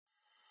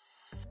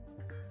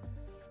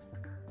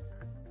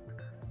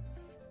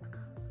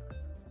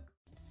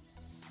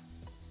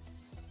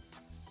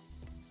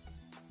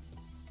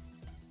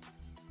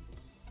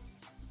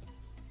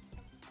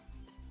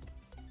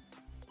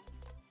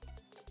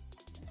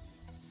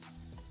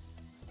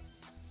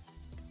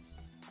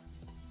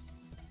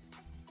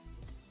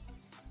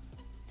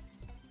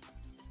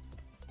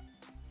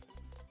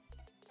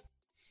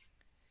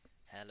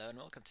Hello and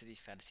welcome to the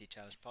Fantasy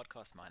Challenge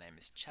podcast. My name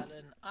is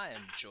Challen. I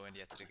am joined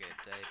yet today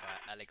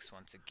by Alex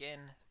once again,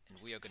 and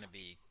we are going to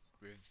be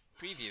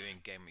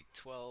previewing Game Week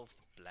 12,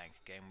 the blank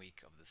game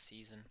week of the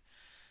season.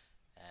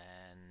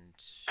 And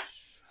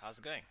how's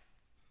it going?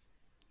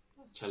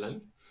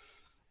 Challenge.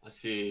 I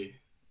see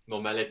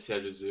normality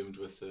has resumed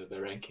with the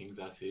rankings,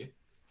 I see.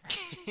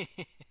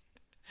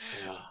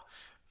 Yeah.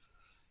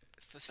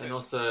 And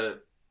also,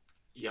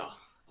 yeah,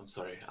 I'm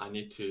sorry. I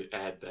need to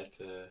add that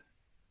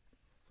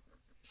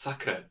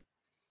Saka,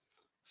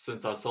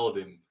 since I sold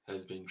him,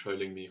 has been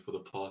trolling me for the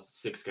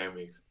past 6 game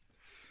weeks.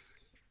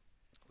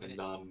 when, And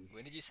did,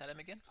 when did you sell him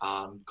again?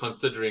 I'm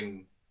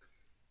considering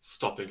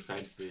stopping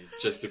fantasy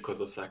just because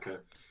of Saka.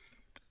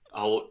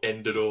 I'll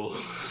end it all.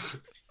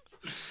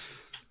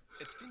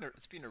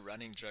 It's been a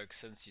running joke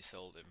since you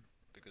sold him,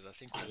 because I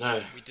think I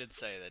know. we did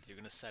say that you're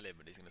going to sell him,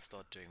 but he's going to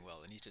start doing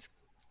well, and he's just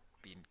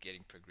been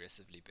getting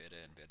progressively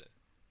better and better.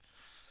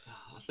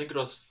 I think it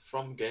was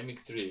from game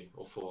week 3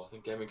 or 4. I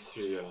think game week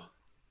 3, yeah.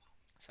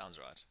 Sounds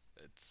right.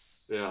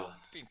 It's Yeah.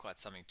 it's been quite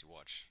something to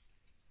watch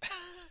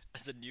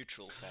as a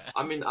neutral fan.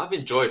 I mean, I've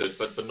enjoyed it,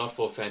 but not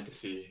for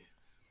fantasy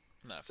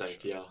No, for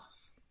sake, sure. yeah.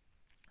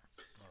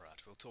 All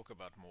right, we'll talk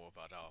about more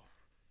about our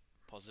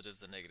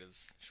positives and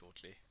negatives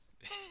shortly.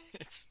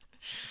 it's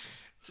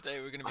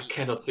Today we're going to I be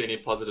cannot see any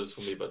positives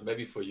for me, but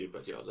maybe for you.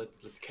 But yeah,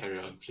 let's carry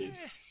on, please.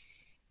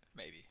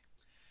 maybe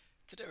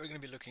today we're going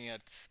to be looking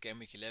at game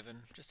week 11,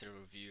 just a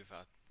review of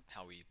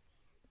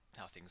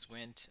how things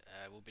went.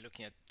 We'll be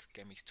looking at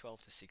game weeks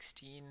 12 to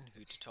 16,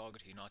 who to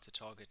target, who not to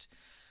target.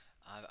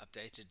 I've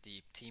updated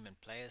the team and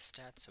player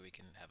stats so we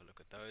can have a look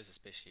at those,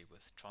 especially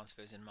with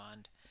transfers in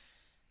mind.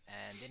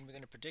 And then we're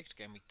going to predict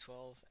game week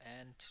 12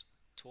 and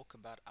talk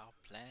about our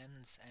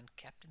plans and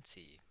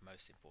captaincy,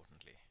 most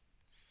importantly.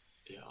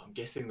 Yeah, I'm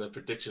guessing the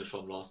predictions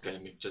from last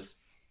game it just,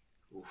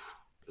 oof,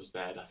 it was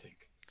bad. I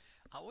think.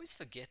 I always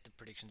forget the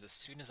predictions as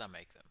soon as I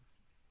make them.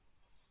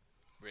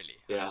 Really.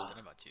 I Yeah, don't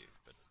know about you,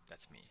 but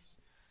that's me.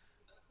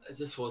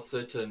 this was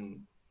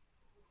certain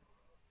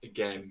a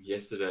game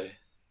yesterday.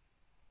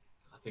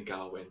 I think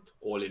I went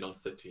all in on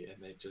City,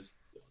 and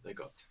they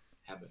got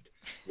hammered,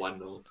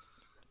 1-0.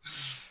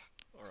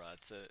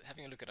 Alright, so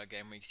having a look at our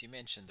game weeks, you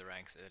mentioned the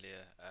ranks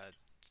earlier.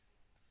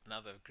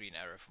 Another green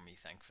arrow for me,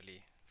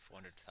 thankfully.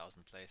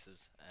 400,000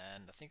 places.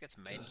 And I think that's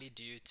Yeah, mainly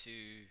due to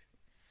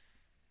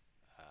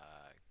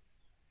uh,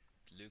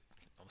 Luke.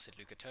 I almost said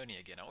Luca Tony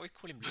again. I always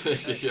call him Luca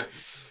Tony.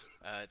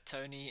 yeah.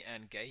 Tony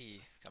and Gay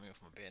coming off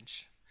my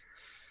bench.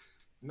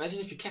 Imagine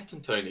if you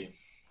captain Tony.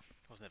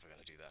 I was never going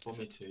to do that. For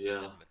me too.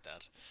 Let's Yeah. admit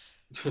that.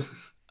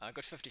 I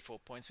got 54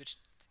 points, which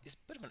is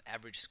a bit of an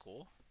average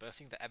score, but I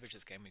think the average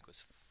this game week was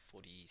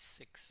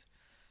 46.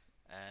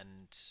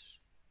 And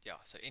yeah,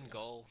 so in Yeah.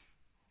 goal,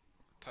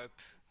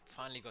 Pope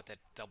finally got that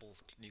double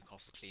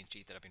Newcastle clean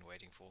sheet that I've been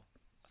waiting for.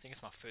 I think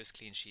it's my first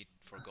clean sheet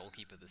for a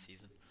goalkeeper this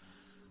season.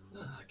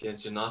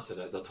 Against United,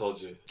 as I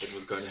told you, it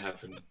was going to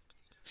happen.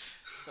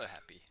 So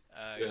happy.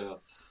 Yeah.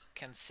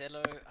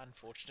 Cancelo,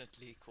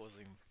 unfortunately,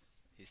 causing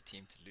his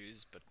team to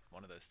lose, but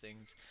one of those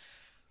things.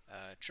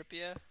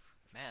 Trippier,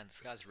 man,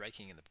 this guy's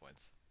raking in the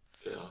points.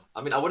 Yeah,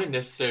 I mean, I wouldn't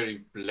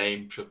necessarily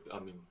blame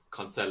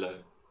Cancelo.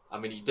 I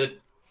mean, he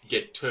did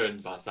get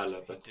turned by Salah,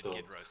 He but did still,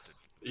 get roasted.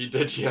 he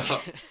did. Yeah,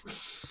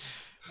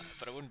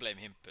 But I wouldn't blame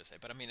him per se.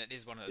 But I mean, it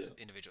is one of yeah. those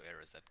individual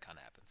errors that kind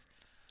of happens.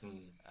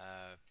 Mm.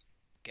 Uh,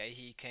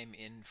 Gahey came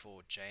in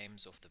for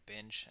James off the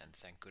bench, and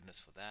thank goodness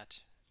for that.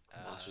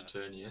 Nice Uh,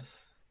 return, yes.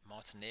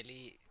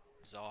 Martinelli,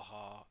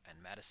 Zaha,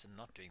 and Madison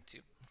not doing too.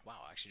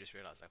 Wow, I actually just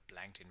realized I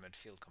blanked in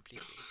midfield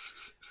completely.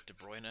 De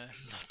Bruyne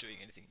not doing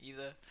anything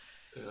either.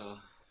 Yeah,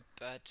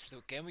 But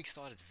the game week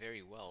started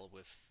very well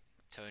with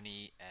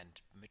Tony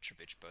and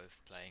Mitrovic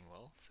both playing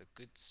well, so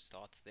good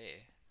starts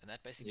there, and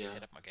that basically yeah,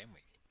 set up my game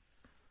week.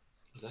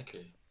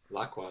 exactly.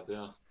 Likewise,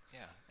 yeah.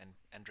 Yeah, and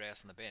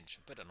Andreas on the bench.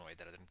 A bit annoyed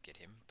that I didn't get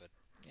him, but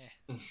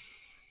yeah,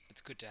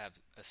 it's good to have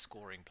a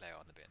scoring player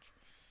on the bench.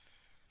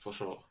 For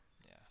sure.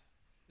 Yeah,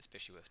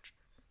 especially with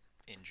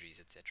injuries,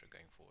 etc.,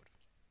 going forward.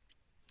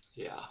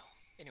 Yeah.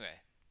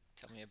 Anyway,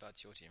 tell me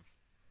about your team.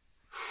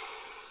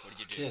 What did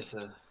you do? Okay,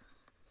 so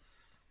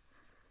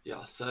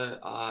yeah, so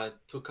I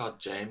took out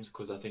James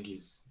because I think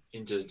he's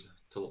injured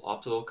till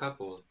after the World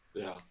Cup, or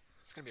yeah,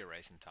 It's gonna be a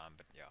race in time,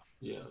 but yeah,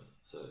 yeah.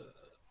 So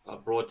I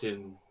brought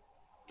in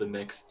the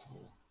next, I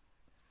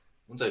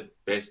wouldn't say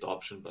best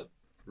option, but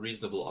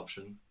reasonable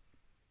option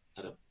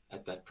at a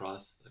at that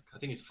price. Like, I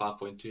think he's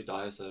 5.2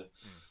 die, so mm.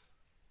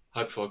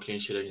 hope for a clean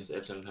sheet against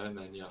Everton at home,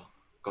 and yeah,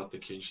 got the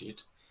clean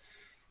sheet.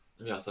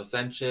 And yeah, so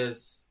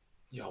Sanchez,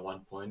 yeah, 1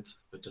 point,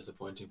 but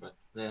disappointing, but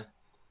yeah.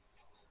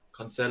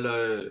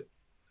 Cancelo,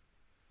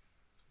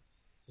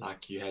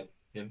 like you had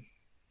him,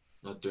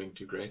 not doing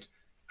too great.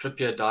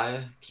 Trippier,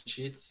 Dyer, clean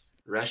sheets.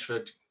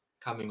 Rashford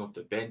coming off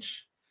the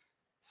bench,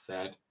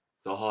 sad.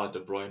 Zaha, De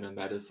Bruyne,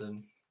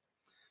 Madison,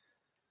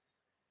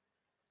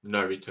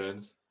 no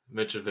returns.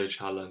 Mitrovic,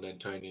 Haaland,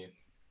 and Tony.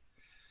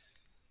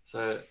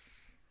 So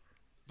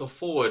the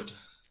forward,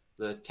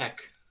 the attack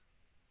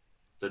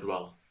did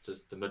well.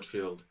 Just the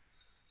midfield,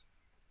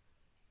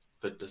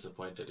 bit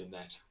disappointed in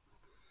that.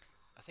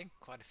 I think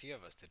quite a few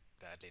of us did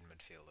badly in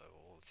midfield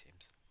overall, it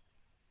seems.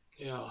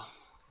 Yeah,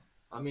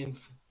 I mean,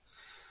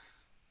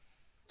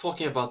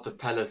 talking about the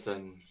Palace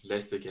and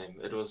Leicester game,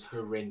 it was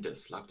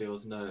horrendous. Like there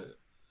was no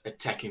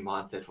attacking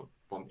mindset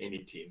from any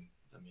team.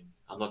 I mean,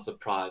 I'm not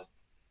surprised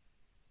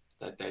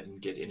that they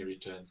didn't get any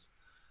returns,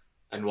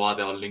 and why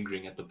they are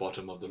lingering at the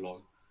bottom of the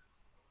log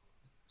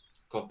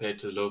compared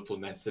to Liverpool,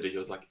 Man City. It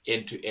was like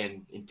end to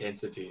end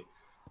intensity,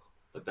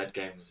 but that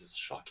game was just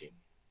shocking.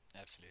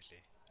 Absolutely.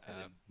 And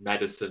then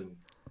Madison,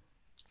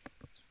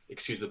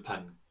 excuse the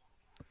pun,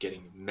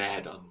 getting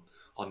mad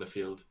on the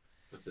field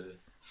with the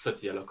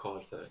fifth yellow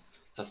card. So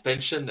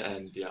suspension,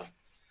 and yeah,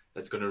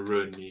 that's going to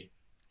ruin me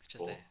It's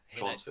just a for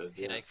transfers.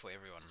 Yeah, headache for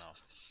everyone now.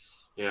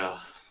 yeah.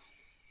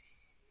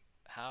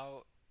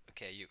 How?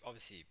 Okay, you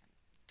obviously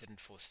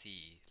didn't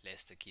foresee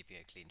Leicester keeping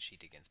a clean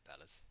sheet against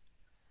Palace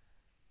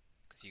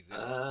because you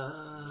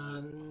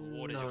could.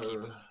 Ward is your No.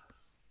 keeper.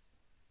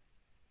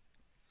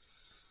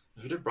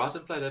 Who did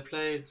Brighton play?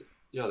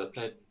 They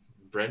played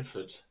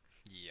Brentford.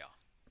 Yeah,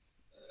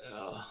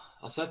 I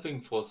was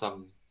hoping for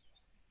some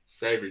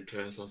save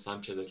returns from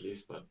Sanchez at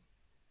least, but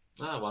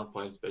 1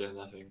 point is better than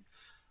nothing.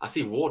 I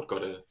see Ward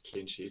got a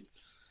clean sheet.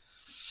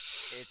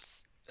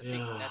 it's. I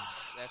think Yeah.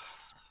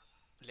 that's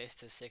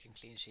Leicester's second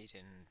clean sheet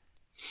in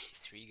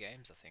 3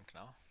 games, I think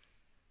now,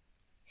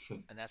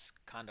 and that's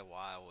kind of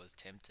why I was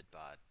tempted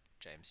by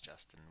James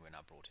Justin when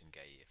I brought in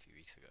Gay a few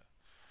weeks ago.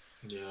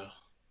 Yeah.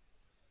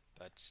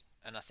 But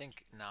and I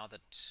think now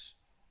that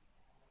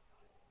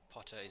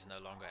Potter is no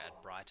longer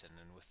at Brighton,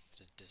 and with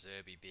De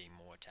Zerbi being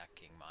more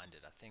attacking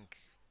minded, I think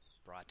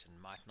Brighton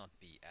might not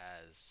be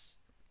as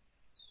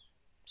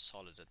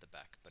solid at the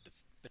back. But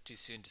it's a bit too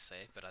soon to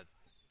say. But It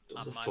I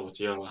was a might thought,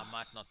 yeah. I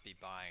might not be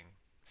buying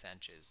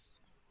Sanchez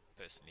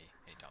personally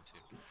anytime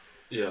soon.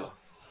 Yeah.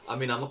 I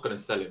mean, I'm not going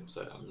to sell him,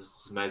 so I'm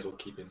just may as well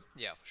keep him.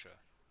 Yeah, for sure.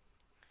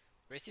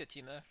 The rest of your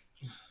team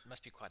though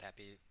must be quite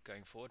happy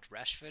going forward.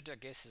 Rashford, I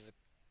guess, is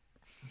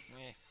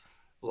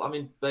Well, I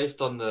mean,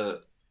 based on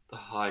the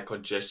high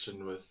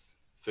congestion with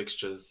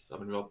fixtures, I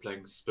mean, we are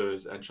playing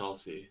Spurs and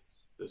Chelsea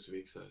this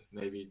week, so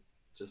maybe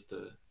just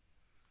a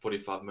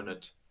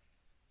 45-minute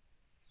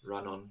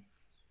run on.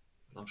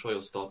 I'm sure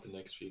he'll start the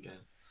next few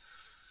games.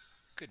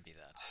 could be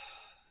that.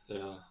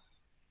 Yeah.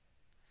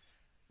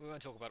 We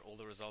won't talk about all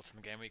the results in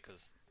the game week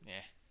because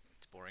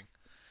it's boring.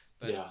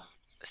 But Yeah.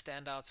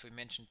 standouts, we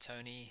mentioned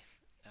Tony.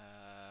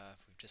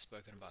 We've just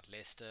spoken about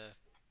Leicester.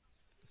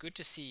 Good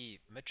to see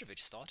Mitrovic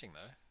starting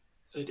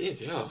though, It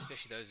is, yeah.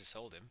 especially those who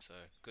sold him. So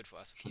good for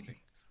us for keeping.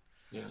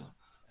 Yeah.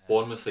 Uh,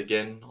 Bournemouth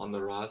again on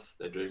the rise.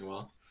 They're doing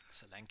well.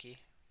 Solanke.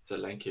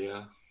 Solanke,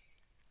 yeah.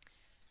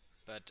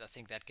 But I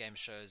think that game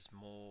shows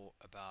more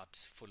about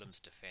Fulham's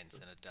defence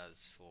than it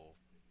does for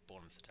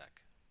Bournemouth's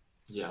attack.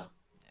 Yeah,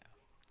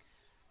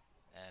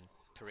 Yeah. And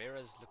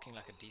Pereira's looking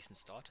like a decent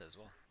starter as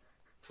well.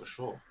 for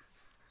sure.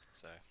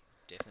 So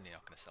definitely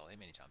not going to sell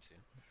him anytime soon.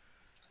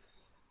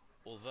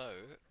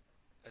 Although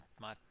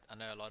I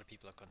know a lot of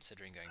people are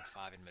considering going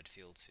five in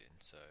midfield soon.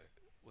 So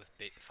with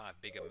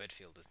five bigger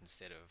midfielders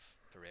instead of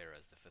Pereira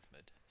as the fifth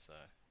mid. So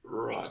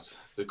Right.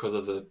 Because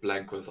of the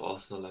blank with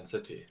Arsenal and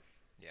City.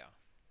 yeah,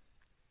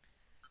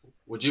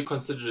 Would you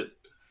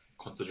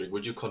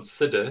would you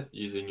consider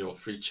using your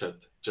free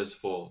chip just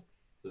for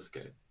this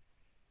game?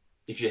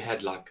 If you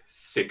had like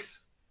six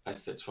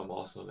assets from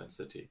Arsenal and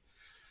City.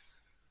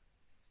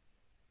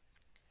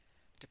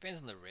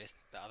 depends on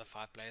the other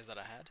five players that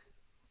I had.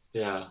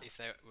 Yeah. If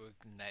they were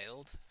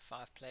nailed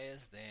five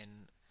players,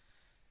 then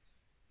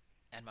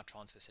and my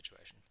transfer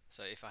situation.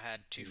 So if I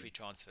had two Mm. free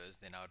transfers,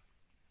 then I would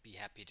be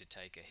happy to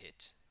take a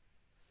hit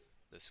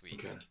this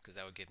week Okay. because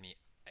that would give me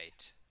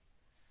 8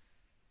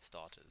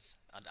 starters,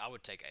 and I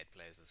would take 8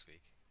 players this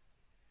week.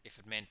 If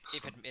it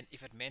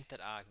meant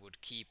that I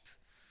would keep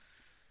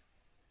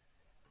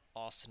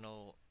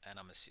Arsenal and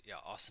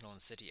Arsenal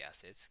and City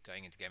assets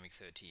going into Game Week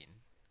 13,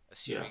 Yeah.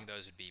 assuming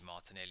those would be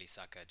Martinelli,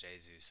 Saka,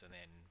 Jesus, and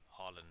then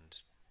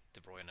Haaland, De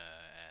Bruyne,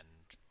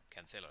 and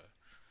Cancelo,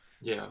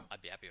 Yeah.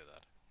 I'd be happy with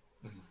that.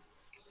 Mhm.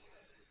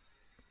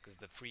 Because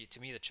to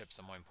me, the chips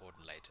are more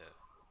important later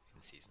in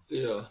the season.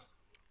 Yeah.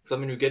 So I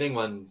mean, we're getting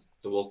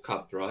the World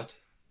Cup, right?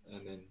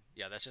 And then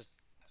Yeah, that's just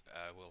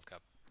World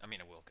Cup. I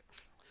mean, a World Cup.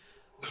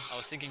 I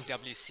was thinking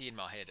WC in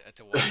my head. It's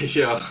a it's a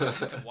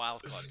yeah.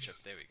 wild card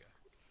chip. There we go.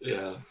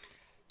 Yeah.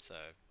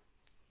 So,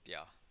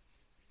 yeah,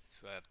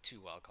 so I have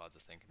 2 wild cards, I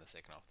think, in the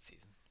second half of the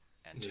season,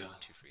 and Yeah.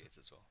 two free hits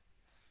as well.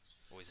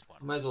 Always at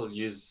one. Might as well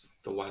use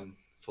the one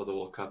for the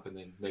World Cup and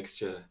then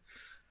next year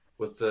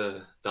with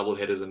the double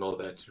headers and all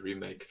that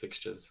remake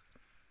fixtures.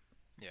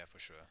 Yeah, for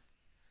sure.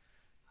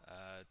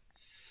 I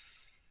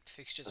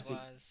Fixtures see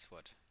wise,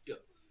 what? your,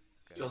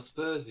 Go your ahead.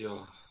 Spurs,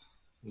 your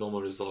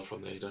normal result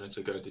from there. You don't have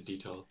to go into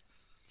detail.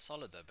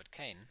 Solid though, but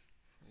Kane,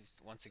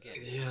 once again,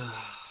 Yeah. just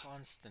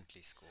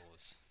constantly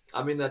scores.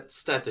 I mean, that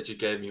stat that you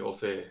gave me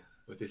off air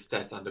with his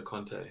stats under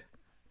Conte.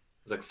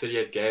 It's like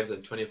 38 games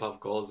and 25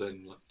 goals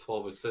and like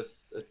 12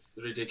 assists. It's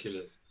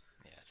ridiculous.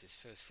 Yeah, it's his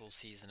first full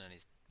season, and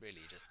he's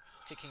really just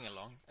ticking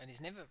along. And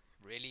he's never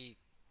really.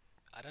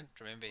 I don't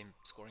remember him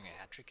scoring a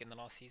hat trick in the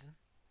last season.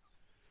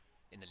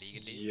 in the league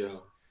at least, Yeah.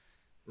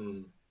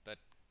 Mm. but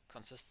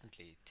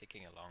consistently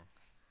ticking along.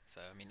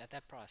 So I mean, at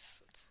that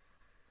price, it's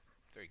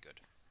very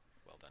good.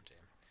 Well done to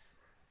him.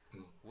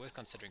 Mm. Worth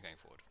considering going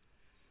forward.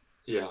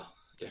 Yeah,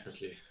 Yeah.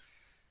 definitely.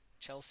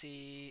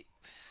 Chelsea,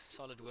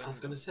 solid I was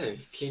win. gonna say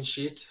clean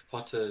sheet.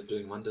 Potter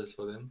doing wonders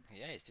for them.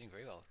 Yeah, he's doing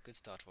very well. Good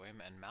start for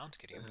him. And Mount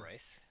getting a Uh,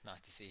 brace.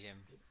 Nice to see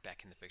him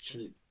back in the picture.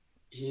 he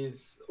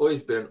he's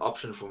always been an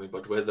option for me,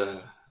 but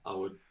whether I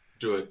would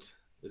do it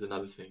is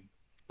another thing.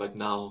 But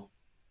now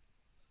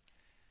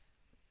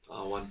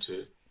I want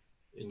to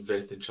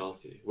invest in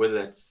Chelsea, whether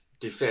that's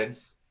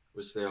defense,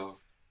 which they are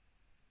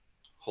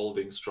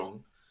holding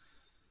strong,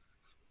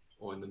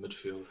 or in the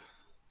midfield.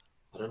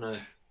 I don't know.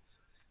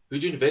 Who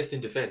do you invest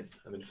in defense?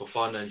 I mean,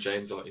 Fofana and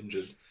James are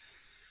injured.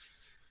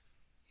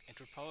 It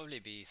would probably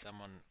be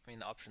someone. I mean,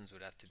 the options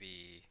would have to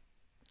be.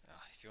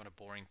 If you want a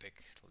boring pick,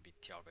 it'll be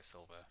Thiago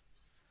Silva.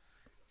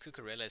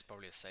 Cucurella is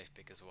probably a safe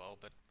pick as well,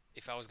 but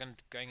if I was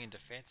going in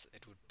defense,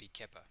 it would be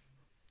Kepa.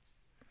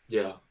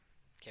 Yeah,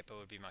 Kepa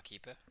would be my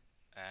keeper,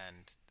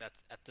 and that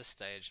at this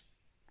stage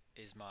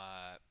is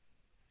my.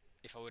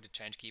 If I were to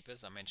change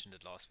keepers, I mentioned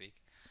it last week.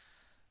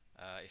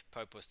 If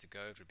Pope was to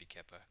go, it would be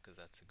Kepa because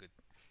that's a good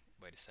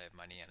way to save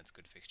money and it's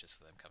good fixtures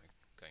for them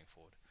going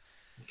forward.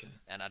 okay.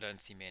 And I don't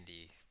see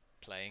Mendy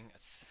playing.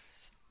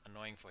 It's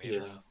annoying for him,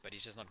 Yeah, but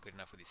he's just not good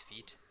enough with his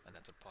feet, and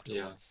that's what Potter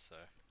yeah, wants. So,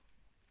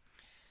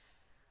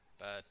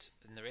 but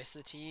in the rest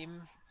of the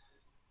team,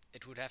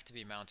 it would have to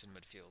be Mount in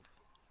midfield.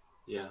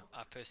 yeah,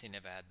 I've personally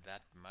never had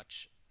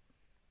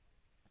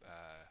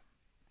uh,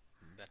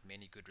 that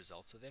many good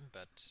results with him,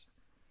 but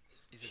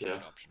he's a yeah.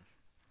 good option.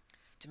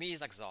 To me,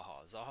 he's like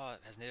Zaha. Zaha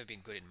has never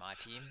been good in my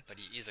team, but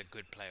he is a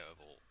good player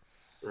overall.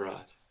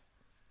 Right.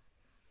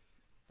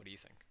 What do you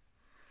think?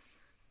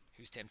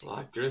 Who's tempting Well,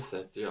 I you? agree with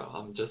that. Yeah,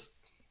 I'm just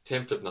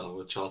tempted now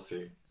with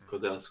Chelsea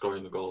because they Mm. are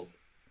scoring the goals.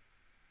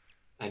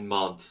 And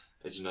Mount,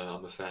 as you know,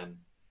 I'm a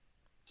fan.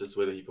 Just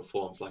whether he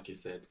performs, like you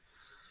said.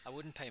 I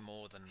wouldn't pay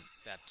more than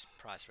that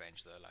price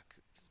range though. Like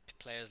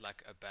players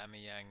like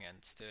Aubameyang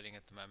and Sterling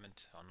at the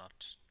moment are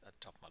not at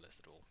top of my list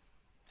at all.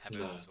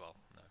 Havertz No, as well.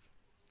 No,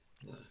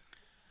 no.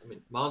 I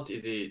mean, Mount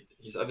is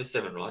he's over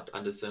 7, right?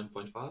 Under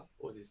 7.5,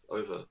 or is he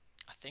over?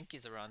 I think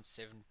he's around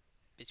seven,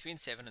 between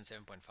 7 and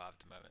 7.5 at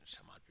the moment.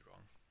 I might be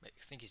wrong. I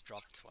think he's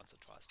dropped once or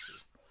twice too.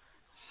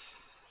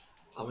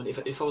 I mean,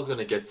 if I was going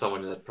to get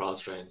someone in that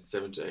price range,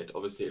 7 to 8,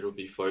 obviously it would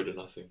be Foden,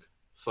 I think.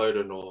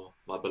 Foden or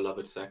my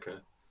beloved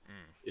Saka,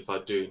 Mm, if I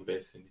do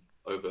invest in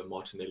over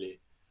Martinelli.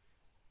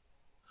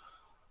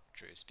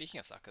 true. Speaking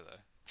of Saka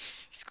though,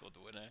 he scored the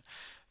winner.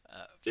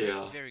 Very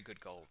Yeah. very good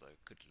goal though.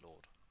 Good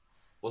lord.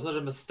 Was it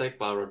a mistake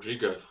by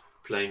Rodrigo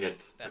playing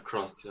it That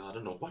across? Yeah, I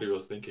don't know what he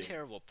was thinking.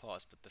 terrible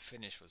pass, but the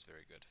finish was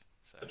very good.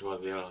 So It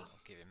was, yeah. I'll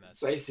give him that.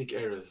 Basic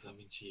errors. I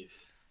mean, jeez.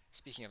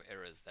 Speaking of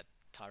errors, that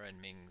Tyrone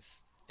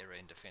Mings error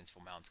in defense for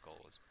Mount's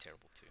goal was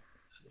terrible too.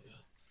 Yeah.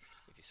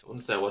 If you I saw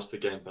wouldn't it. say I watched the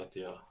game, but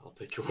yeah, I'll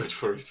take your word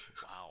for it.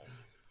 Wow.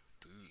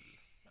 Boo.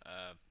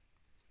 Uh,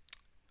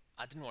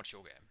 I didn't watch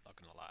your game, not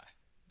gonna lie.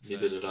 So,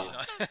 Neither did you I.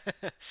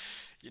 know,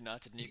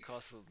 United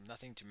Newcastle,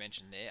 nothing to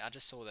mention there. I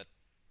just saw that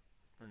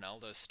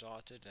Ronaldo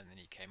started and then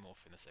he came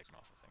off in the second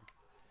half, I think.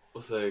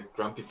 With a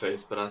grumpy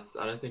face, but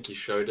I don't think he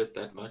showed it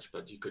that much,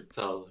 but you could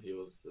tell he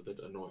was a bit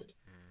annoyed.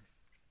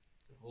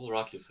 Mm. All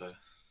rightly so.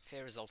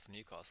 Fair result for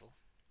Newcastle,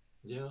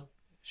 Yeah,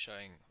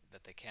 showing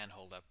that they can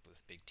hold up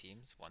with big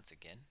teams once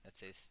again.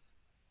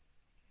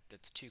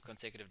 That's two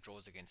consecutive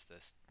draws against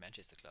the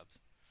Manchester clubs.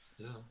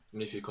 yeah. I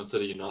mean, if you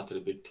consider United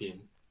a big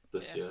team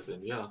this Yeah, year,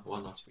 then yeah,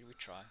 why not? we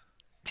try.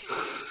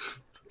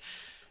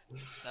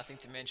 Nothing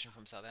to mention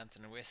from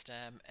Southampton and West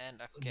Ham, and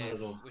Not okay,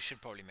 at all. we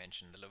should probably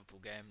mention the Liverpool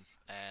game,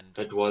 and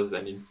It was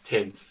an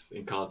intense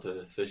encounter,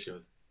 especially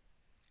with,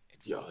 it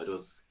yeah, it was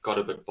was got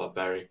a bit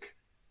barbaric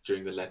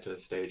during the latter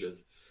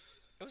stages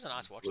it was a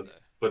nice watch with though.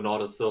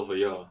 Bernardo Silva,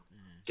 yeah,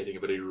 Mm. getting a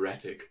bit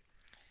erratic.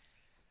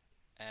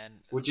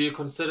 And Would you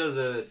consider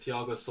the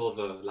Thiago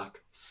Silva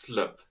like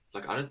slip?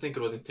 Like I don't think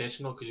it was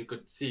intentional because you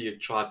could see he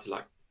tried to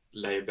like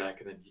lay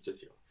back and then he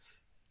just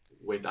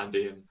went under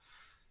him.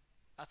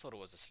 I thought it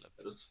was a slip.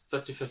 It was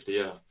 50-50,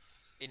 yeah.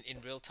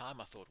 In real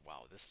time, I thought,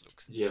 wow, this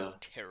looks Yeah,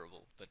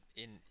 terrible. But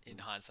in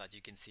hindsight,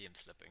 you can see him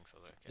slipping. So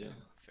okay, yeah.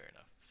 fair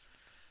enough.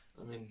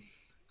 I mean,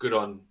 good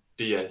on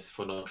Diaz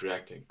for not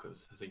reacting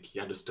because I think he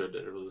understood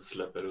that it was a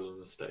slip, it was a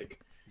mistake.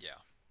 Yeah,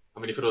 I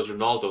mean, if it was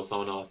Ronaldo or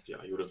someone else, yeah,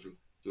 he would have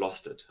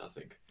lost it, I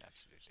think.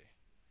 absolutely.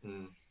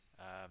 Mm,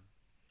 Um,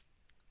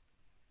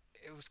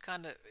 it was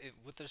kind of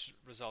with this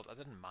result, I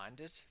didn't mind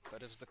it,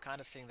 but it was the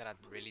kind of thing that I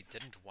really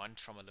didn't want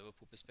from a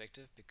Liverpool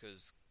perspective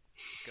because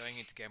going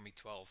into game week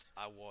 12,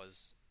 I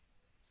was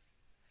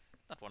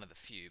not one of the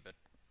few, but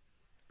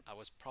I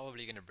was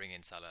probably going to bring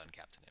in Salah and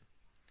captain him.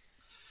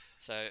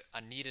 So I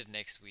needed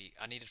next week.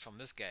 I needed from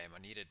this game. I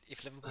needed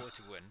if Liverpool were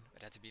to win,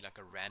 it had to be like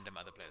a random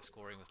other player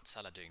scoring with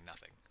Salah doing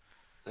nothing.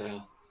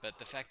 yeah, But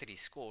the fact that he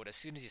scored, as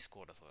soon as he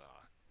scored, I thought,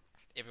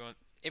 oh,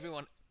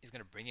 everyone is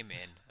going to bring him in,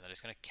 and they're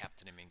just going to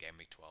captain him in game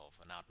week 12,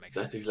 and now it makes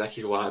it. that's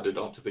exactly what I did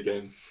after the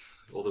game,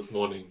 or this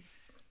morning,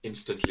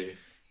 instantly.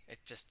 It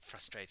just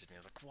frustrated me. I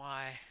was like,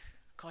 why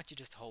can't you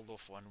just hold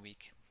off 1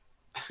 week?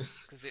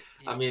 Because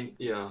I he's mean,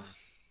 yeah,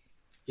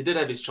 he did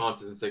have his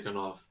chances in second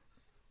half,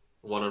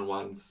 one on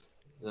ones.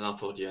 Then I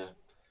thought, yeah,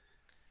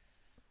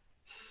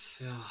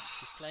 yeah,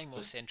 he's playing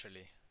more but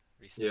centrally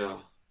recently. yeah.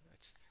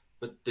 It's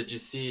But did you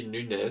see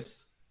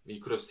Nunes? He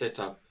could have set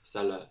up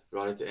Salah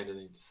right at the end and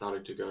then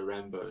decided to go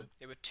Rambo.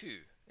 There were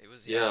two. It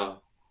was Yeah,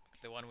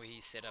 the one where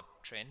he set up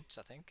Trent,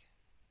 I think,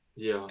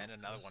 yeah. and It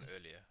another was one just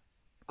earlier.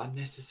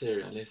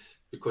 unnecessary unless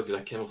because he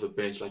like came off the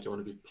bench, like you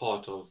want to be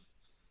part of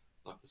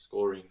like the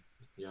scoring.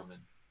 Yeah, man.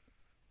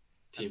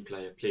 Un- Team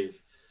player,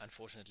 please.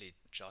 Unfortunately,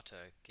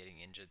 Jota getting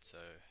injured, so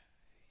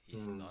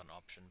he's Hmm. not an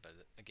option. But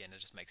again, it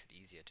just makes it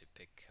easier to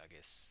pick, I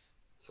guess,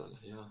 Salah,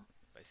 yeah.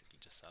 basically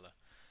just Salah.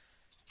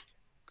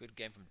 Good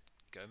game from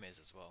Gomez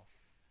as well.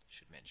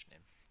 Should mention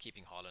him.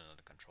 Keeping Haaland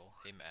under control.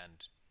 Him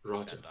and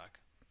Right, Van yeah. Dijk.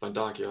 Van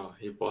Dijk, yeah,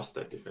 he bossed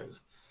that defense.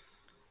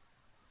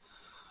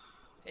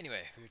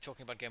 Anyway, we were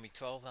talking about game week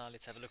 12 now.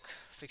 Let's have a look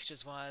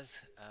fixtures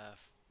wise.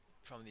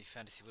 From the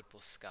Fantasy Football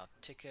Scout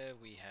ticker,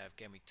 we have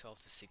game week 12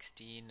 to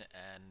 16,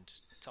 and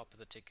top of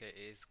the ticker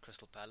is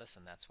Crystal Palace,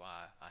 and that's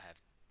why I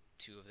have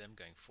two of them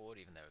going forward,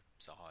 even though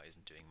Zaha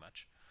isn't doing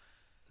much.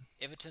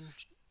 Everton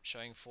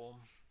showing form,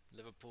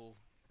 Liverpool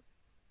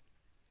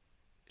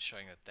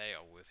showing that they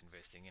are worth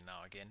investing in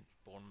now again.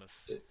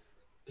 Bournemouth,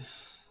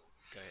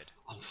 go ahead.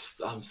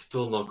 I'm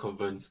still not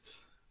convinced,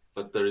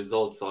 but the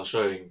results are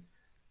showing,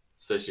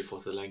 especially for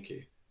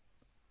Solanke.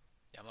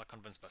 Yeah, I'm not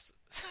convinced by,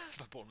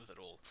 by Bournemouth at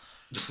all.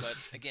 But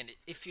again,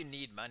 if you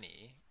need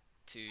money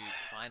to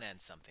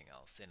finance something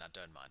else, then I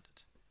don't mind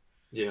it.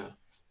 Yeah,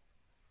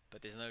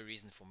 But there's no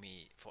reason for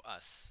me, for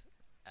us,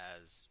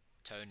 as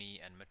Tony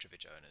and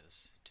Mitrovic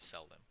owners, to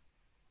sell them.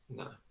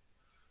 no.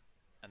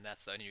 And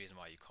that's the only reason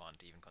why you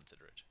can't even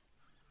consider it.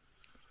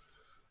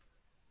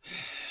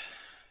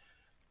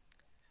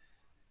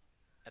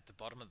 At the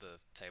bottom of the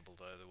table,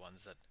 though, the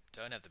ones that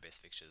don't have the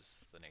best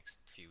fixtures the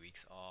next few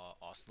weeks are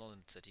Arsenal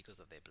and City because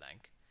of their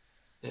blank.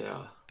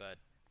 Yeah, But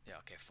yeah,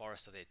 okay,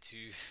 Forest are there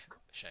too.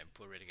 Shame,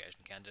 poor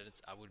relegation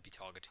candidates. I would be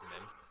targeting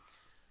them.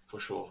 for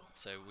sure.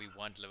 So we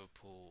want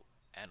Liverpool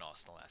and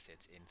Arsenal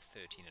assets in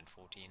 13 and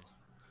 14.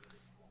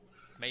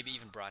 Maybe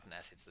even Brighton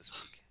assets this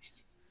week.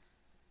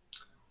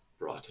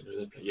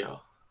 Brighton, yeah.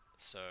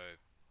 So,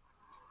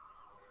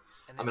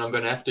 and I then mean, I'm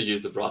going to have to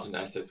use the Brighton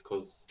assets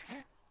because,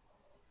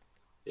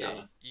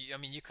 yeah, yeah, I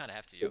mean you kind of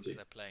have to, because City.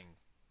 they're playing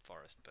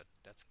Forest, but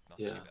that's not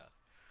too Yeah. bad.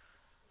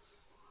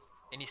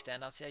 Any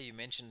standouts here? You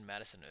mentioned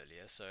Madison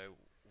earlier, so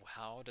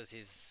how does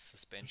his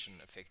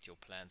suspension affect your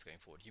plans going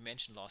forward? You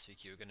mentioned last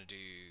week you were going to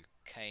do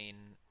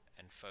Kane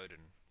and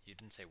Foden. You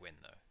didn't say when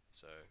though,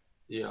 so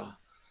Yeah.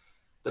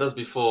 That was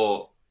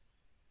before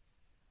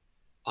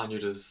I knew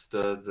this,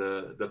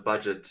 the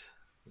budget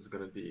was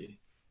going to be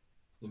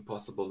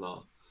impossible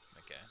now.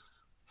 okay.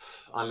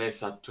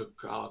 Unless I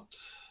took out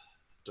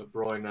De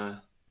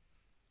Bruyne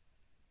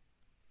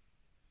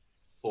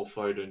or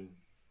Foden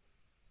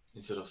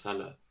instead of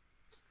Salah.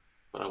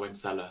 But I went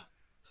Salah.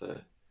 So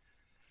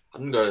I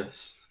didn't go,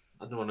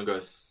 I didn't want to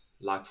go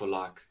like for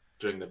like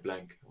during the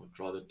blank. I would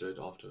rather do it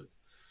afterwards.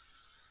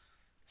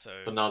 So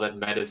But now that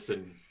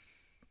Madison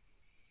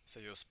so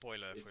your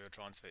spoiler is, for your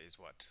transfer is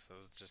what? So it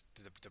was just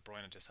De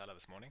Bruyne to Salah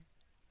this morning.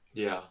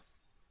 yeah,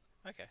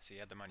 Okay, so you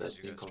had the money that's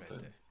to go been straight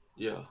confirmed. there.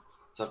 Yeah.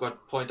 So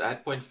I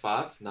had point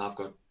 5, now I've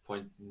got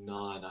point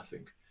 0.9, I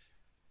think.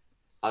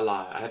 I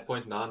lie. I had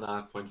point 0.9, now I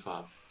have point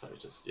 0.5. Sorry,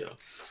 just, yeah.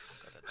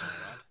 Got that down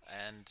right.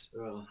 And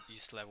Uh, you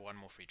still have one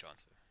more free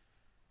transfer.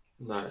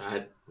 no, I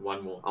had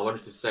one more. I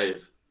wanted to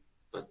save,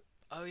 but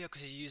Oh yeah,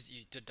 because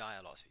you did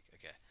Dyer last week.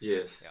 Okay,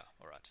 yes. yeah,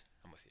 all right,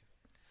 I'm with you.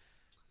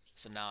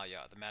 So now,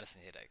 yeah, the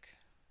Madison headache.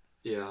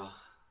 Yeah.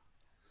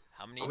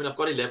 How I many? mean, I've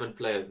got 11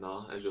 players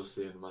now, as you'll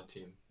see in my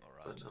team. All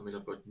But right. I mean,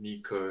 I've got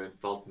Nico and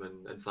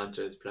Veltman and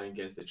Sanchez playing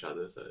against each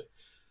other, so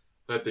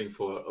hoping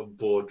for a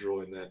board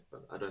draw in that,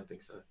 but I don't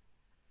think so.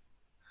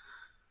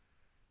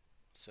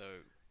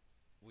 So,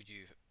 would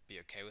you be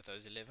okay with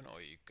those 11, or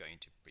are you going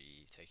to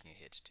be taking a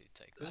hit to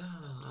take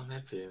Madison out? Ah, I'm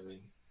happy. I mean,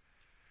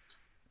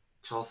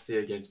 Chelsea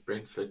against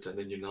Brentford and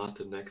then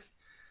United next.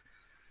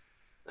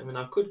 I mean,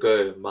 I could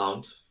go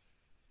Mount.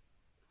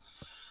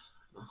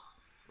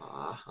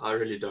 I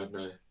really don't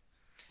know.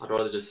 I'd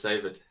rather just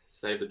save it,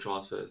 save the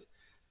transfers.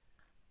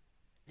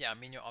 Yeah, I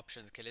mean your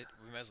options. Okay,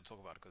 we may as well talk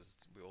about it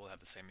because we all have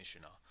the same issue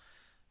now.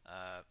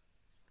 Uh,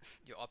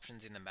 your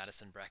options in the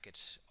Madison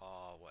bracket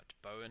are what?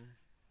 Bowen.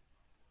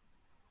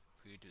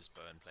 Who does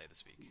Bowen play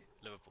this week?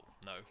 Liverpool.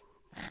 No.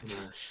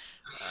 No,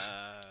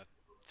 uh,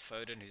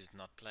 Foden, who's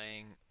not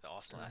playing. The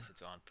Arsenal uh, assets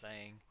who aren't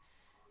playing.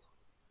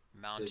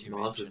 Mount, there's you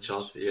Mount with mentioned,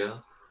 Chelsea, yeah.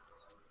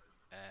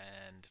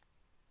 and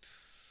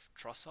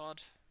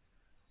Trossard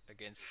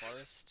against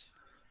Forest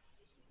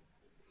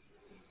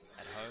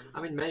at home.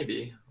 I mean,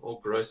 maybe or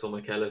Gross or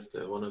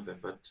McAllister, one of them.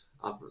 But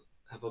I've,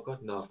 have I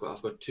got? No,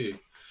 I've got two.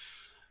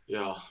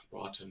 Yeah,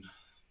 Brighton.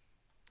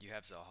 You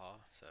have Zaha,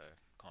 so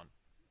can't.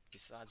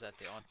 Besides that,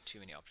 there aren't too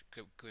many options.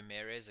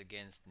 Guimarães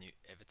against New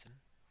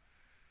Everton.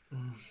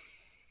 Mm,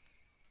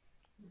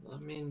 I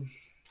mean,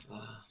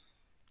 uh,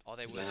 Are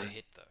they worth a Yeah,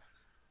 hit though?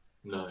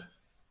 no.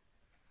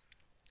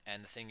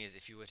 And the thing is,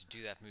 if you were to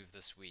do that move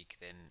this week,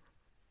 then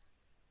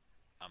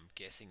I'm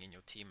guessing in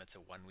your team it's a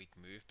 1 week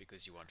move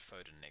because you want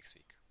Foden next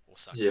week, or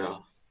Saka,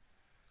 Yeah.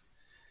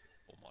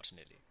 or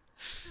Martinelli.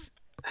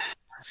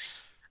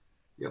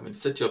 Yeah, I mean,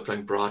 City are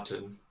playing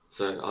Brighton,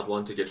 so I'd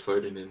want to get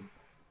Foden in.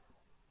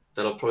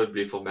 That'll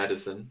probably be for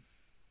Madison,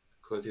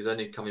 because he's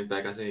only coming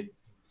back, I think,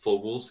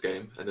 for Wolves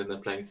game, and then they're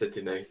playing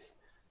City next.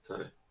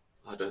 So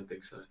I don't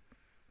think so.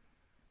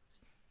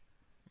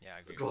 Yeah,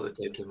 I So agree I'd with rather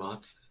you. take him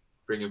out,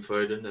 bring in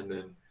Foden, and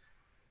then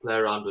play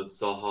around with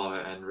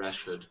Zaha and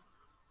Rashford.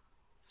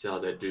 See how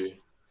they do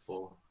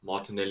for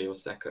Martinelli or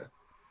Saka.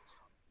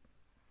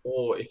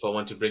 Or if I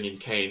want to bring in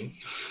Kane,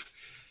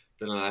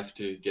 then I have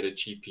to get a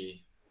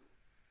cheapie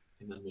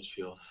in the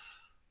midfield,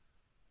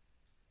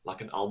 like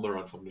an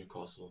Almiron from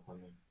Newcastle or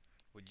something.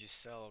 Would you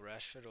sell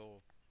Rashford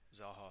or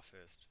Zaha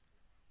first,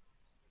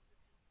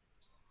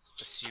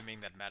 assuming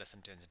that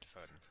Madison turns into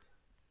Foden?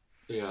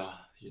 Yeah,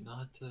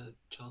 United,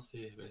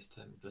 Chelsea, West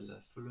Ham,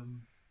 Villa,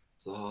 Fulham,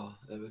 Zaha,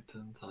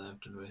 Everton,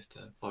 Southampton, West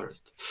Ham,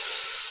 Forest.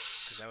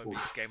 Because that would be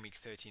Oof. game week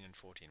 13 and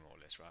 14, more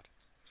or less, right?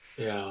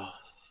 Yeah,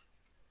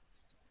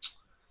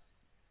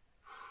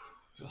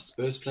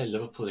 Spurs play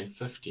Liverpool in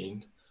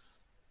 15,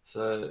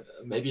 so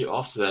maybe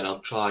after that I'll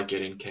try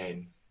getting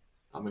Kane.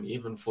 I mean,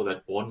 even for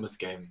that Bournemouth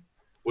game,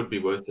 would be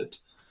worth it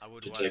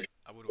to take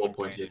I would want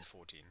 4 point Kane hit. in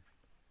 14.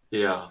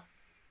 Yeah,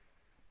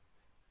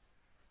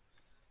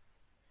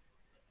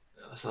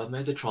 so I've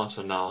made the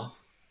transfer now.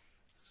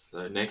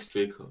 So next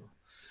week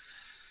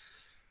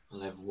I'll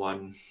have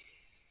one.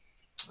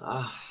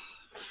 Ah,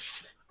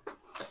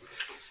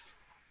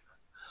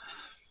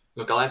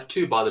 look, I'll have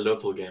two by the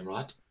Liverpool game,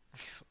 right?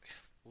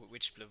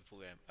 Which Liverpool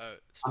game? Oh,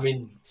 I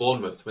mean, speak.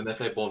 Bournemouth. When they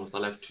play Bournemouth,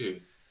 I'll have two.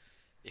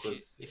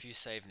 Because, If you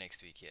save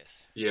next week,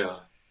 yes, yeah,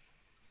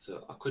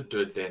 so I could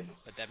do it then.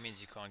 but that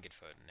means you can't get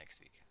Foden next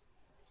week.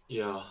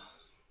 Yeah,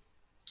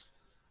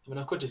 I mean,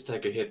 I could just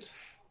take a hit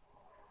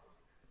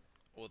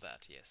Or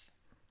that, yes.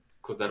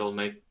 because that'll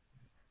make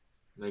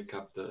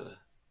up the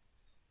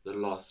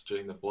loss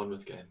during the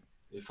Bournemouth game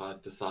if I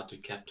decide to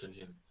captain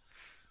him.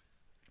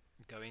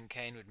 Going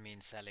Kane would mean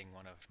selling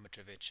one of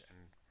Mitrovic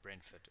and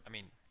Brentford. I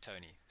mean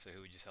Tony. So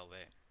who would you sell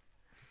there?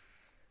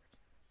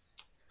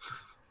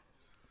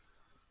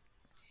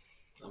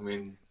 I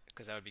mean,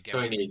 Because that would be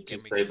Tony to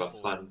save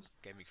up funds.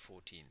 game week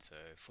 14. So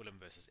Fulham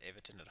versus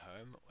Everton at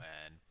home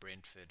and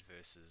Brentford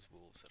versus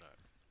Wolves at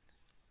home.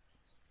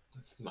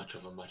 It's much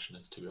of a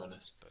muchness, to be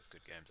honest. Both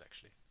good games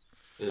actually.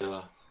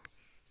 Yeah,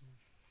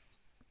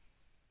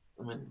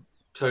 I mean,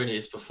 Tony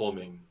is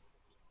performing.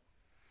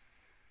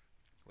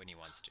 When he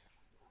wants to.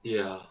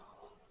 Yeah,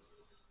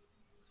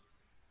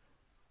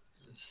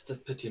 it's just a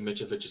pity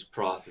Mitrovic's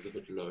price is a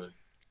bit low.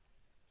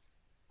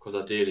 Because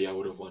ideally, I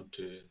would have wanted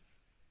to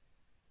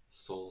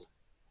sold,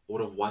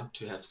 would have wanted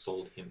to have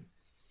sold him.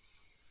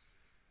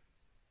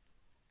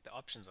 The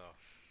options are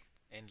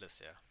endless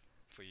here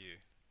for you.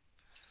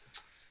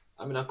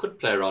 I mean, I could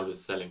play around with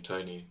selling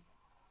Tony.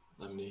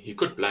 I mean, he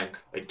could blank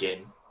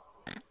again.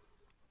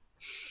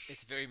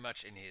 It's very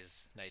much in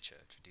his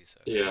nature to do so.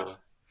 Yeah,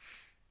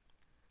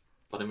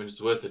 but I mean,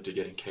 it's worth it to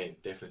get in Kane,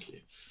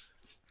 definitely.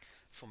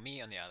 For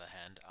me, on the other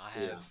hand,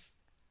 Yeah,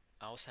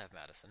 I also have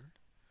Madison.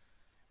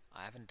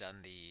 I haven't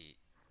done the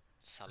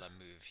Salah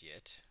move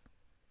yet,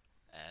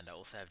 and I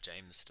also have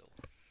James still.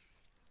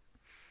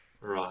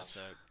 right.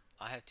 So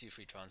I have two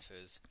free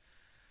transfers.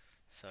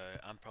 So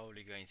I'm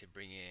probably going to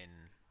bring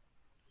in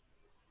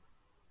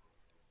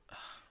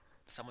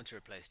someone to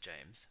replace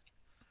James.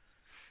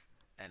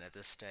 And at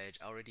this stage,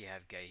 I already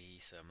have Gahey,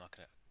 so I'm not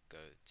going to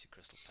go to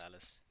Crystal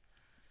Palace.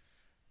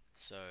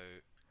 So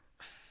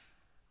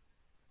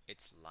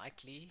it's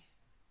likely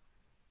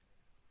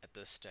at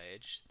this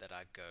stage that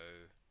I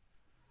go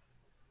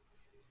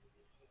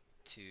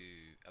to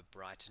a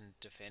Brighton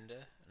defender,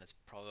 and it's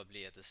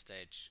probably at this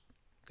stage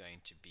going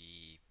to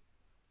be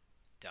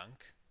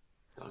Dunk,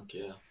 Dunk,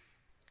 yeah.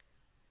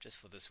 just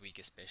for this week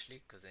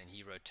especially, because then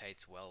he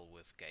rotates well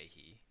with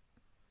Gahey.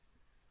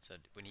 So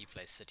when he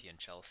plays City and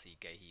Chelsea,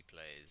 Gahey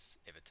plays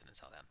Everton and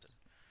Southampton.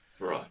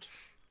 Right.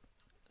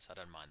 So I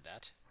don't mind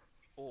that.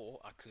 Or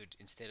I could,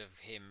 instead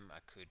of him, I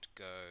could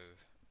go.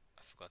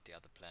 I forgot the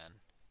other plan.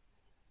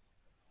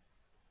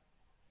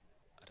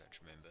 I don't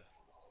remember.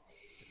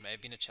 It may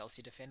have been a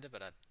Chelsea defender,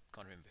 but I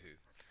can't remember who.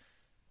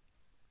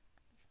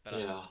 But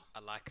Yeah. I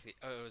like the.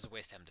 Oh, it was a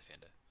West Ham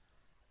defender.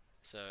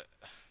 So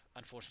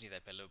unfortunately, they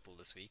play Liverpool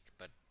this week,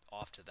 but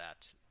after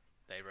that,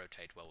 they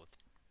rotate well with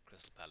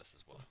Crystal Palace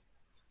as well.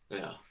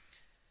 Yeah.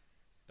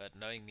 But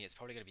knowing me, it's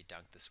probably going to be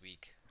Dunk this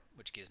week,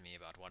 which gives me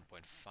about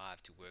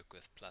 1.5 to work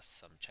with plus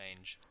some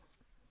change.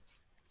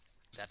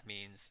 That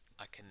means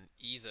I can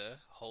either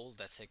hold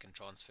that second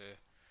transfer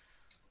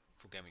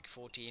for game week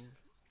 14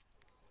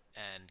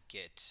 and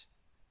get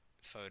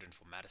Foden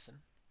for Madison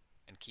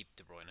and keep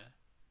De Bruyne.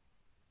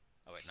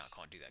 Oh wait, no, I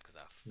can't do that because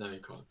I've. No, you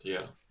can't.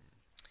 Yeah.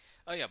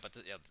 Oh yeah, but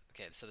yeah,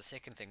 okay. So the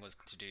second thing was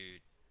to do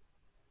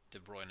De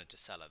Bruyne to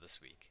Salah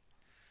this week,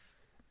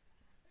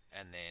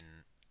 and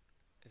then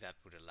that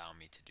would allow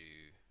me to do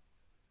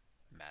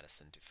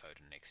Madison to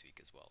Foden next week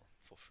as well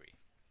for free.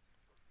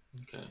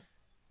 Okay.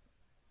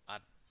 I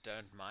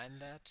don't mind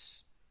that,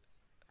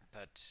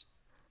 but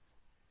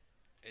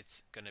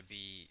it's gonna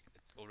be,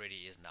 it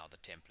already is now, the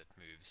template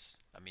moves.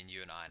 I mean,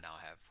 you and I now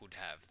would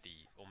have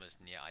the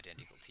almost near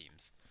identical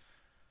teams.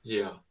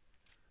 Yeah.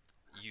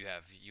 You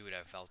would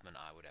have Veltman,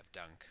 I would have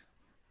Dunk.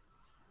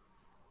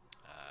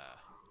 Uh,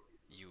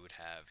 you would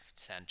have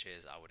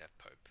Sanchez, I would have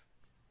Pope.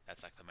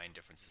 That's like the main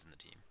differences in the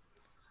team.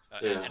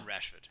 Yeah. And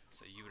Rashford.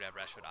 So you would have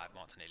Rashford, I have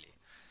Martinelli.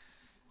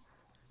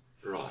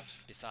 Right.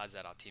 Besides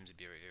that, our teams would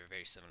be very,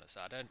 very similar.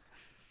 So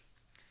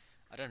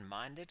I don't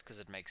mind it because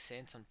it makes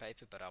sense on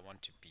paper, but I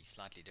want to be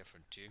slightly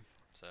different too.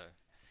 So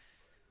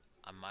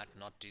I might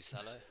not do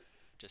Salah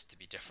just to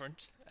be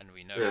different, and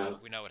we know Yeah.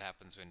 we know what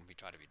happens when we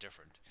try to be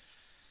different.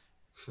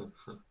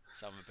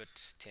 So I'm a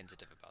bit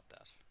tentative about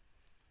that.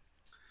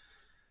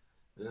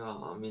 Yeah.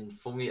 I mean,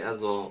 for me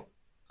as well,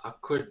 I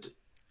could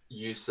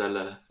use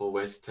Salah for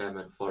West Ham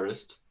and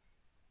Forest,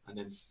 and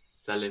then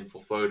sell him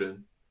for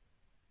Foden,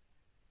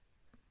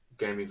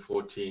 gaming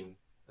 14,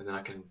 and then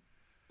I can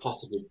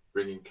possibly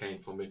bring in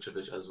Kane for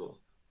Mitrovic as well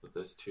with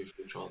those two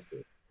free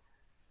transfers.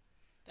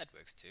 That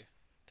works too,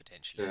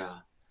 potentially. Yeah.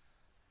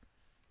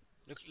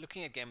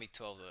 Looking at game week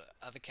 12,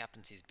 the other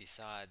captaincies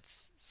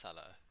besides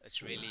Salah,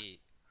 it's Yeah. really,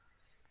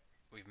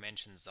 we've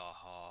mentioned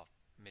Zaha,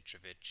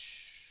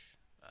 Mitrovic,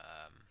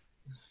 um,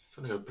 If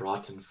you want to go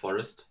Brighton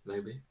Forest,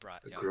 maybe.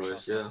 Bright, A yeah, Gross,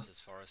 Trossard yeah. versus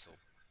Forest or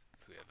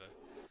whoever,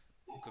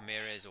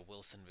 Guimaraes or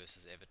Wilson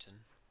versus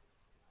Everton.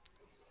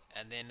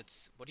 And then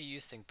it's, what do you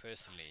think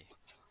personally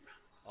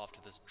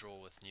after this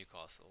draw with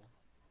Newcastle?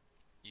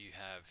 You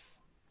have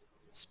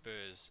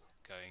Spurs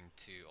going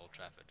to Old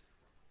Trafford.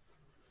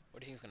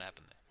 What do you think is going to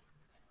happen there?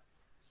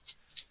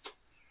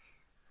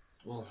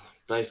 Well,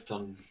 based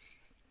on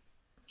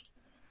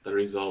the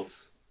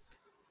results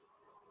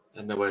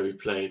and the way we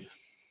played,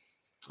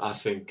 I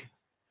think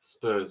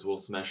Spurs will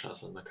smash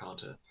us on the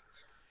counter.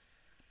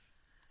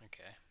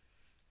 Okay.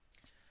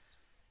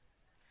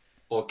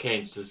 Or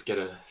Kane just get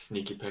a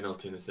sneaky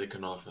penalty in the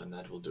second half, and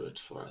that will do it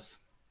for us.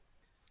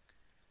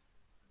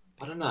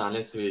 I don't know,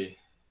 unless we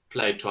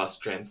play to our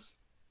strengths,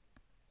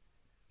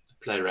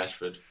 play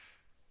Rashford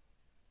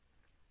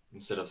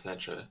instead of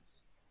Sancho,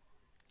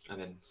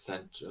 and then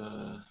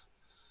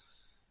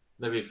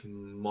maybe if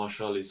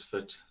Martial is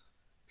fit,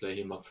 play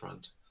him up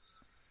front.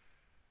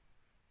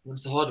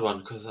 It's a hard one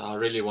because I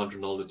really want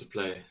Ronaldo to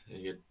play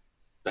and get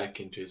back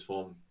into his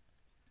form.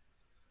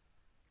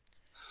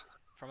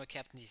 From a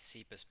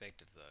captaincy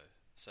perspective, though,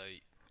 so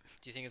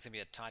do you think it's going to be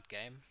a tight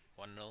game?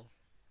 1-0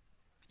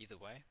 either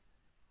way?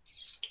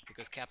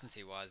 Because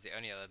captaincy wise, the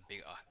only other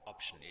big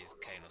option is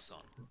Kane or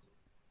Son.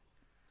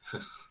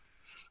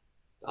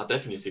 I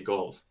definitely see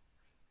goals.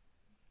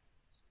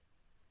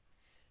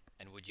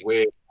 And would you,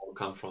 Where it will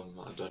come from,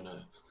 I don't know.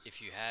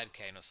 if you had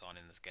Kane or Son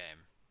in this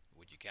game,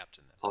 would you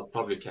captain them? I'll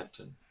probably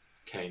captain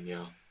Kane,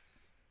 yeah.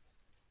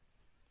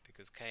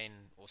 Because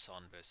Kane or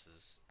Son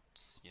versus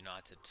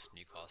United,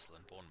 Newcastle,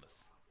 and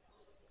Bournemouth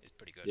is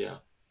pretty good. Yeah,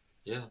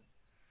 yeah.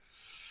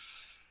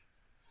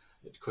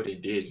 It could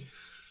indeed.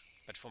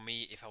 But for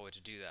me, if I were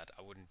to do that,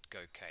 I wouldn't go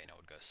Kane, I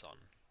would go Son.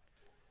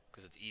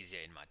 Because it's easier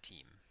in my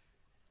team.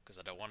 Because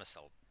I don't want to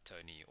sell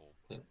Tony or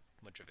Yeah.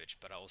 Mitrovic,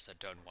 but I also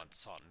don't want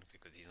Son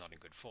because he's not in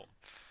good form.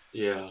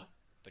 Yeah,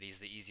 But he's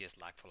the easiest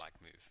like for like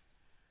move.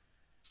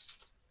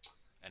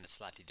 And it's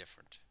slightly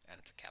different. And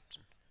it's a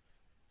captain.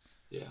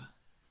 yeah,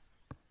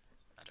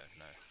 I don't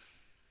know.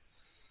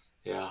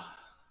 yeah.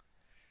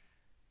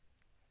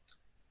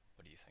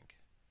 What do you think?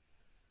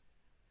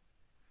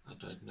 I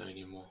don't know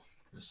anymore.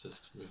 Let's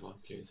just move on,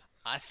 please.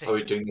 I Are we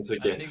think doing this I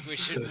again? think we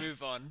should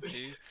move on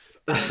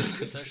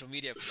to social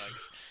media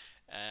plugs,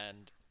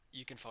 and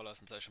you can follow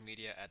us on social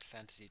media at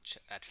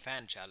at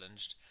Fan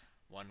Challenged,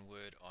 one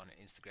word, on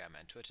Instagram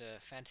and Twitter.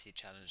 Fantasy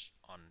Challenged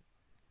on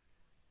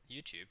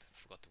YouTube.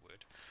 Forgot the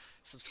word.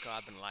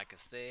 Subscribe and like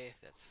us there.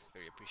 That's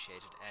very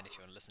appreciated. And if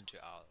you want to listen to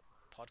our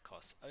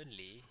podcasts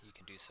only, you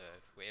can do so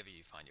wherever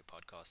you find your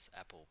podcasts,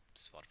 Apple,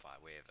 Spotify,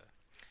 wherever.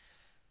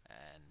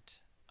 And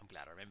I'm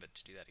glad I remembered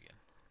to do that again.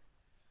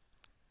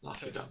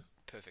 Nicely done.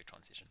 Perfect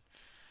transition.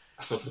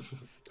 All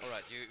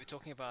right, you were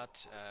talking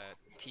about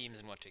teams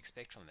and what to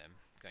expect from them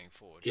going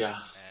forward. Yeah,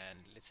 And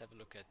let's have a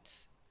look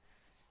at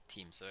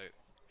teams. So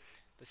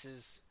this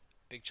is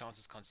big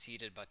chances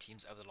conceded by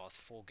teams over the last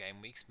 4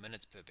 game weeks,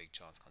 minutes per big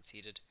chance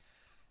conceded.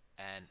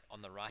 And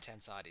on the right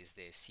hand side is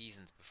their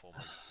season's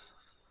performance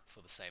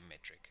for the same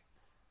metric.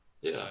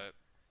 yeah, So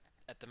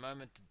at the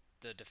moment,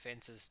 the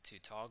defenses to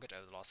target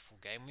over the last 4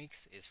 game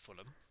weeks is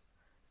Fulham,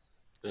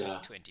 yeah,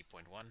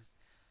 20.1.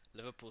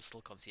 Liverpool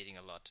still conceding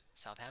a lot.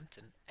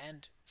 Southampton,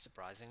 and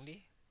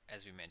surprisingly,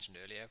 as we mentioned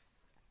earlier,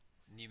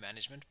 new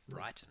management,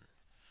 Brighton.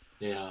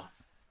 yeah,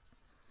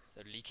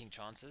 So leaking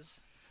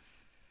chances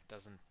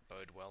doesn't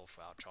bode well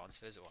for our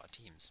transfers or our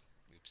teams.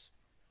 Oops.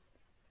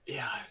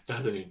 yeah. It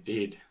doesn't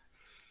indeed.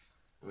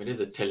 I mean, it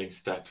is a telling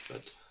stat,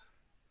 but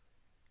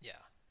Yeah.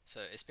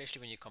 So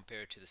especially when you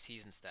compare it to the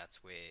season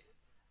stats, where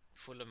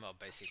Fulham are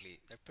basically,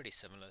 they're pretty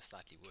similar,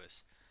 slightly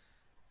worse.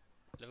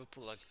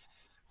 Liverpool are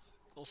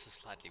also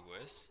slightly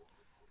worse.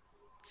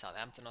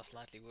 Southampton are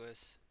slightly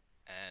worse,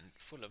 and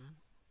Fulham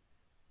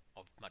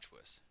are much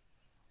worse.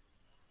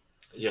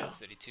 Yeah.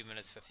 32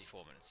 minutes,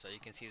 54 minutes. So you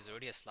can see there's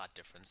already a slight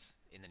difference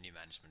in the new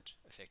management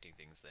affecting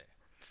things there.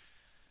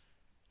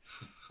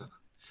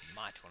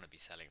 Might want to be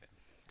selling them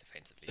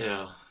defensively soon.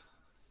 Yeah.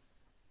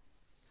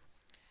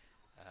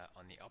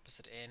 On the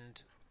opposite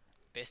end,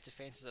 best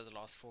defenses of the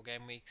last 4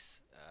 game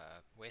weeks: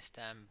 West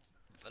Ham,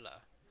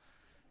 Villa,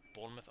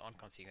 Bournemouth aren't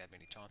conceding that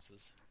many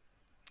chances,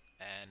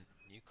 and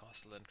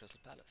Newcastle and Crystal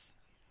Palace.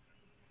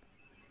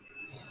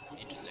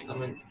 Interesting. I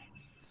mean,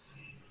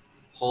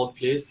 hold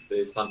please.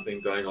 There's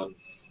something going on.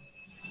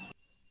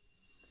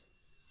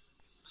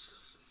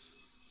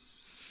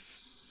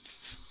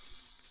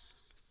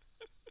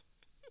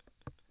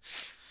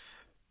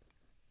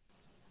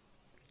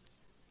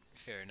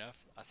 Fair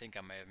enough. I think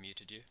I may have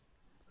muted you.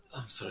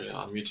 I'm sorry,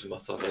 I muted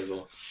myself as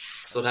well.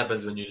 That's what That's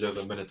happens when you live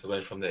a minute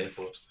away from the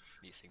airport.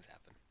 These things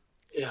happen.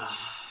 Yeah.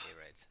 Air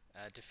raids.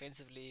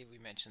 Defensively, we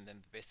mentioned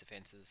them. The best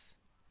defenses.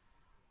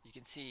 You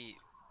can see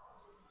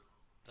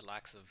the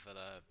likes of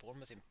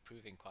Bournemouth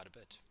improving quite a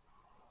bit.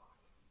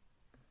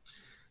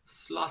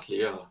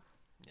 Slightly, yeah.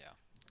 Yeah,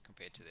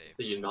 compared to their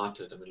The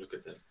United, I mean, look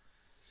at them.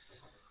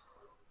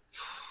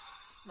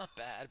 not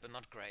bad, but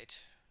not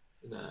great.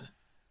 No.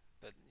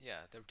 But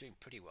yeah, they're doing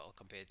pretty well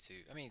compared to.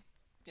 I mean,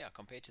 yeah,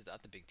 compared to the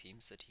other big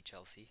teams, City,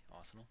 Chelsea,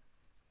 Arsenal.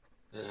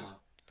 Yeah.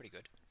 It's pretty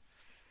good.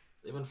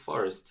 Even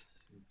Forest,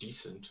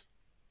 decent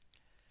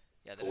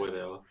Yeah, for where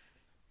they are.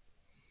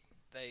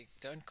 they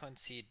don't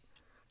concede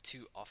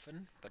too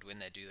often, but when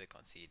they do, they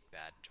concede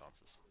bad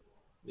chances.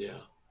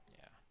 Yeah.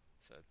 Yeah,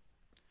 so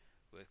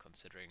worth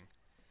considering.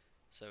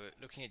 So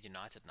looking at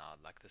United now,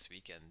 like this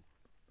weekend,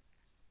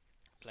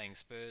 playing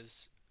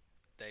Spurs,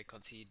 they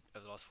concede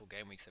over the last 4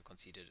 game weeks. They've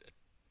conceded a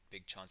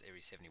big chance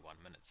every 71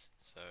 minutes.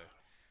 So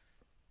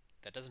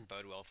that doesn't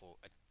bode well for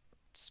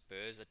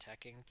Spurs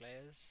attacking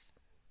players.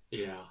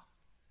 Yeah.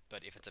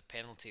 But if it's a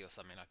penalty or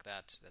something like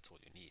that, that's all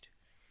you need.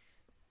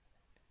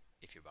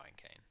 If you're buying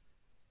Kane,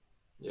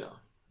 Yeah.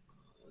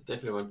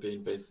 Definitely won't be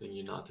investing in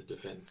United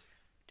defense.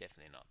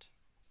 definitely not.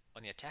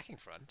 On the attacking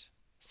front,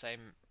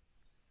 same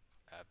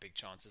big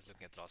chances.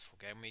 Looking at the last 4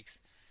 game weeks,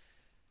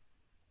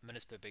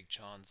 minutes per big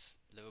chance: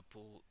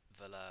 Liverpool,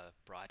 Villa,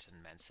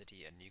 Brighton, Man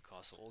City, and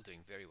Newcastle all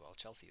doing very well.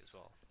 Chelsea as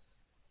well.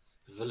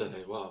 Villa,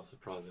 wow,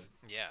 surprising.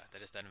 Yeah, they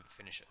just don't have a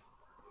finisher.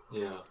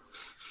 Yeah.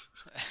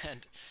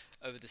 And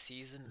over the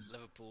season,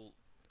 Liverpool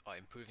are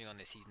improving on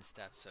their season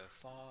stats so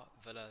far.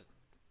 Villa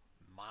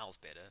miles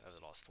better over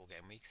the last 4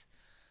 game weeks.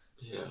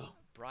 Yeah.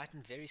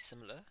 Brighton very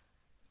similar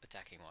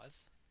attacking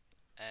wise,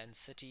 and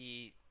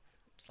City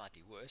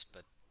slightly worse,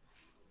 but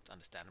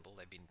understandable.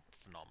 They've been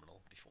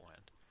phenomenal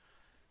beforehand.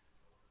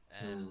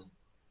 And Hmm.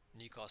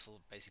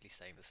 Newcastle basically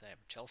staying the same.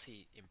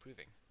 Chelsea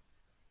improving.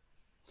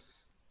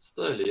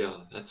 Slowly,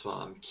 yeah. That's why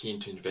I'm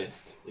keen to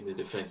invest in the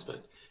defense,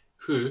 but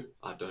who,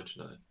 I don't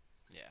know.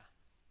 Yeah,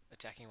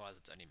 attacking wise,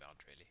 it's only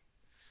Mount really.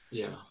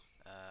 Yeah.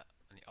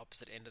 On the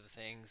opposite end of the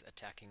things,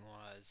 attacking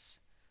wise,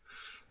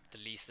 the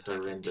least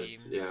attacking Horrendous. Yeah.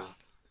 teams: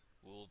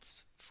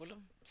 Wolves,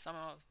 Fulham,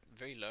 somehow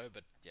very low,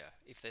 but yeah,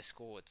 if they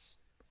score, it's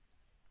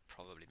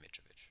probably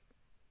Mitrovic.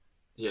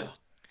 Yeah.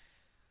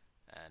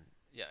 And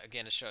yeah,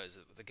 again, it shows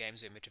that the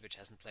games where Mitrovic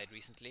hasn't played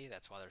recently,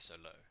 that's why they're so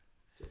low.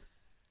 Yeah.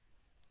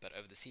 But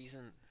over the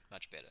season,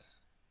 much better,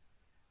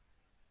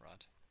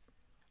 right?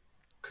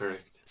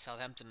 Correct.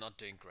 Southampton not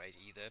doing great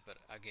either, but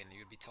again, you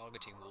would be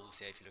targeting Wolves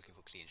here if you're looking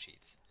for clean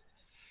sheets.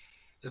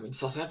 I mean,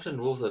 Southampton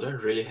and Wolves, they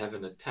don't really have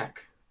an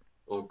attack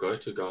or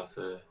go-to guy,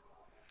 so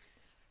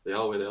they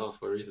are where they are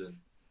for a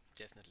reason.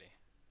 Definitely.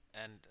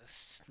 And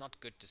it's not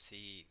good to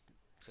see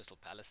Crystal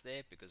Palace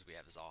there because we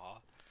have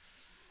Zaha.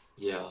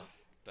 Yeah.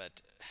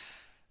 But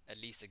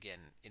at least again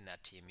in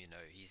that team,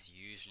 he's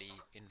usually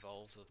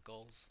involved with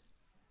goals.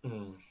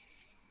 Mm.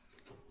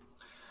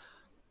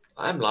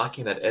 I'm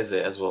liking that Eze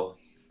as well.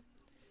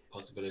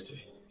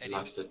 Possibility. He At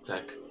likes his to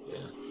attack.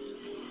 Yeah.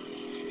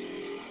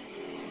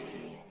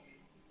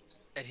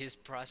 at his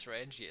price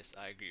range, yes,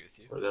 I agree with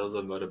you. Sorry, that was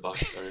a motorbike.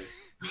 Sorry.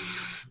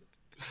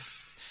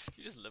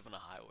 You just live on a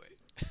highway.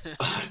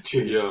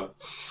 Yeah.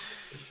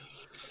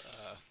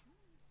 uh,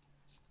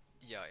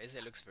 yeah, Eze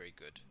looks very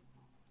good.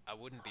 I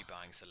wouldn't be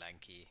buying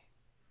Solanke.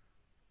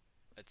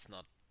 It's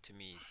not, to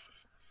me,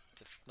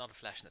 it's not a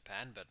flash in the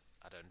pan, but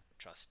I don't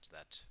trust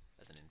that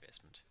as an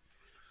investment.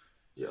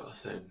 Yeah.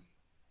 Same.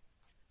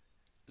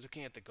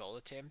 Looking at the goal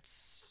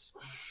attempts,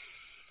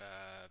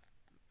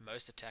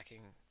 most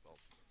attacking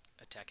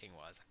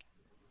wise,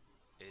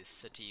 is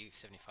City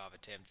 75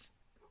 attempts,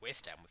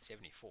 West Ham with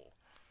 74.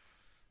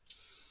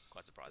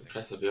 Quite surprising.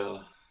 Impressive. Yeah.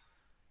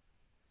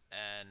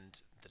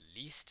 And the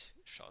least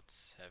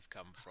shots have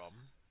come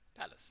from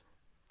Palace.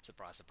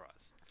 Surprise,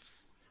 surprise.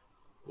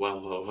 Well.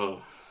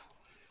 And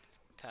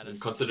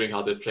Palace, considering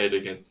how they played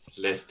against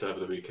Leicester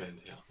over the weekend,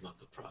 yeah, I'm not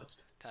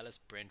surprised.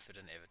 Brentford,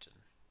 and Everton.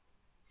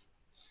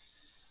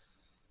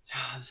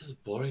 Yeah, this is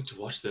boring to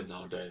watch them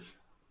nowadays.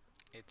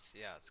 It's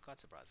quite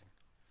surprising.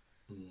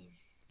 Hmm.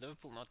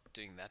 Liverpool not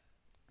doing that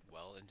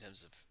well in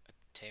terms of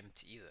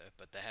tempt either,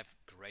 but they have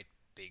great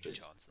big Big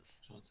chances,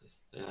 chances.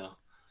 Yeah.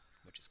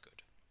 which is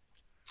good.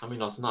 I mean,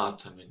 last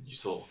night, I mean, you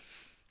saw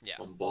Yeah,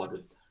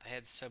 bombarded. they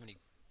had so many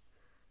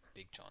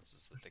big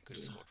chances that they could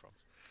have Yeah. scored from.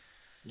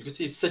 You could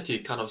see City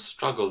kind of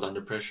struggled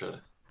under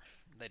pressure.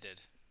 They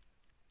did.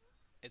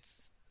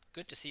 It's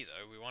good to see,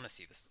 though. We want to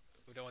see this.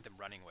 We don't want them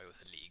running away with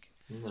the league.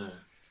 No.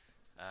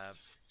 Uh,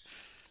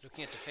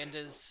 Looking at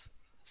defenders,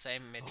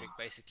 same metric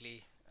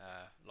basically.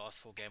 Last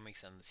 4 game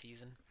weeks on the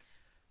season.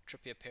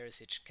 Trippier,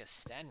 Perisic,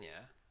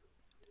 Castagna,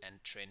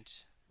 and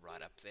Trent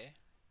right up there.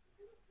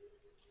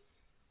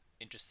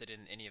 Interested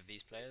in any of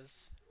these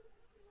players?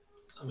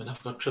 I mean,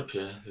 I've got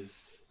Trippier.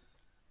 There's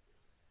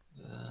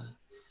uh,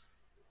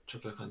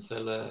 Trippier,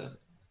 Cancelo,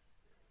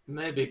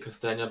 maybe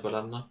Castagna, but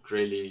I'm not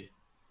really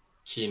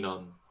keen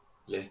on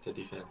Leicester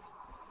defense.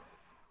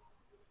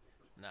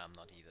 No, I'm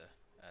not either.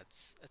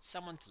 It's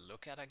someone to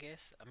look at, I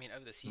guess. I mean,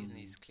 over the season, Mm.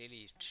 he's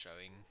clearly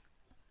showing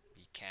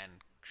he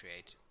can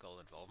create goal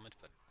involvement,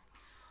 but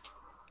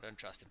I don't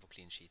trust him for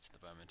clean sheets at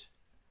the moment.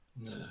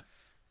 No.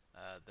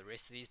 The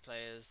rest of these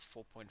players,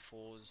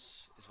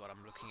 4.4s, is what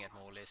I'm looking at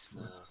more or less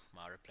for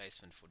my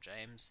replacement for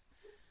James.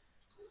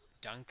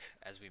 Dunk,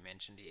 as we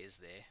mentioned, he is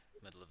there,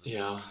 middle of the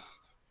Yeah. pack.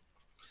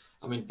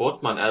 I mean,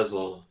 Botman as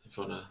well, if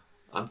you wanna.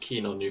 I'm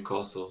keen on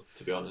Newcastle,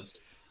 to be honest.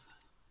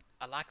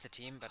 I like the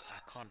team, but I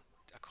can't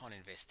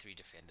invest 3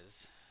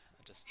 defenders.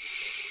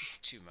 It's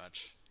too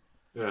much.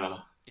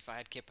 Yeah. If I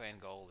had Kepa in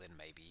goal, then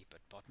maybe.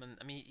 But Botman,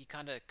 I mean, he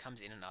kind of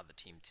comes in and out of the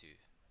team too,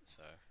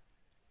 so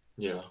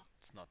Yeah.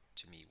 it's not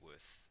to me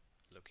worth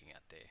looking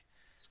at there.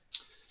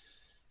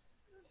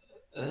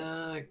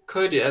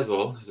 Cody as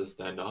well is a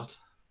standout.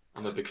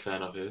 I'm a big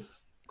fan of his,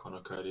 Connor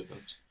Cody, but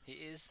He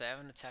is. They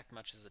haven't attacked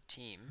much as a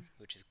team,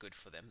 which is good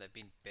for them. They've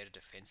been better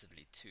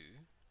defensively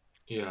too.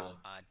 yeah.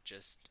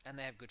 And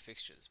they have good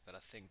fixtures, but I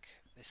think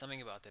there's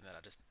something about them that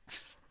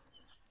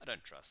I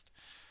don't trust.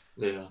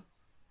 Yeah.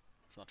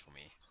 It's not for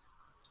me.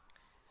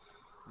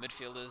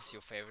 Midfielders,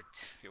 your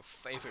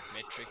favorite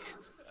metric.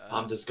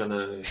 I'm just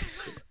gonna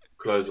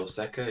close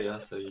Osaka, yeah,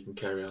 so you can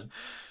carry on.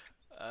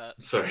 Uh,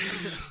 Sorry.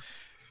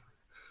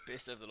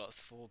 Best over the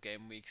last 4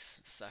 game weeks,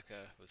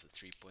 Saka was a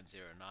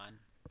 3.09,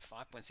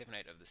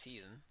 5.78 over the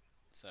season.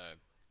 So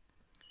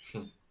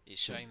he's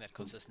showing that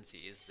consistency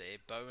is there.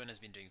 Bowen has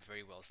been doing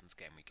very well since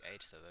game week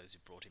 8, so those who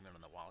brought him in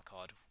on the wild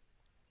card,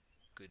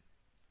 good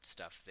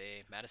stuff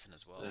there. Madison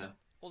as well. Yeah.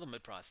 All the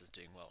mid prices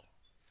doing well.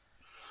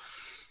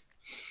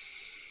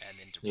 And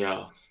then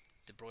Yeah.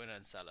 De Bruyne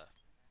and Salah.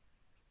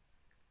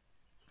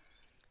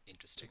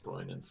 Interesting.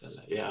 Brian and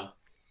Salah. Yeah,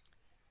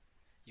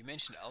 You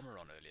mentioned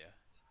Almiron earlier.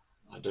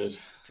 I did.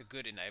 It's a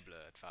good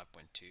enabler at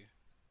 5.2.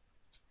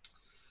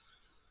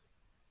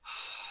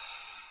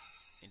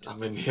 I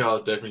Interesting. mean, there are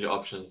definitely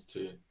options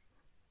to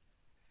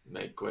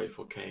make way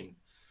for Kane.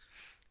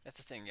 That's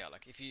the thing, yeah.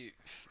 Like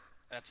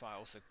that's why I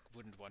also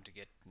wouldn't want to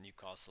get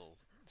Newcastle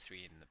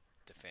 3 in the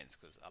defense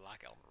because I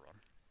like Almiron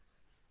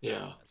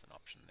Yeah. as an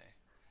option there.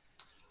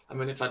 I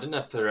mean, if I didn't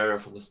have Pereira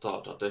from the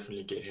start, I'd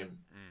definitely get him.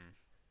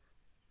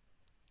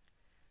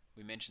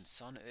 We mentioned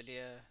Son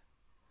earlier.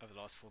 Over the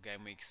last 4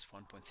 game weeks,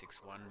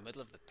 1.61,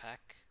 middle of the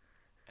pack,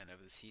 and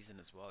over the season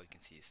as well. You can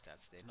see his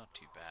stats there. Not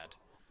too bad.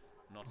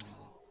 Not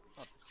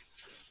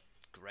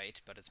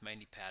great, but it's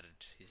mainly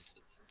padded his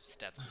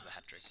stats because of the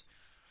hat trick.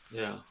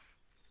 Yeah.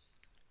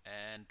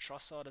 And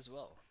Trossard as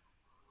well.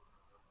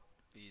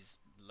 He's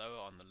lower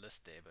on the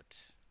list there,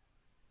 but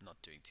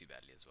not doing too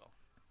badly as well.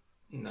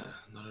 No,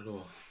 not at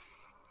all.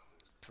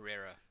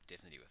 Pereira,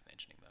 definitely worth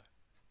mentioning though.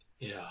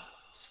 Yeah,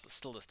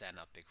 Still the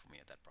standout pick for me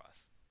at that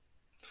price.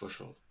 for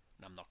sure.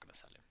 And I'm not going to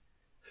sell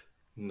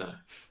him. No.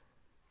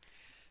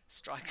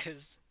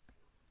 Strikers,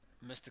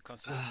 Mr.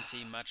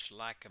 Consistency, much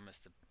like a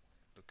Mr.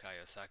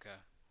 Bukayo Saka.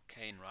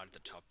 Kane right at the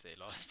top there,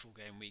 last 4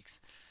 game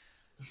weeks.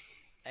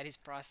 At his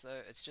price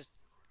though, it's just,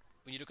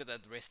 when you look at the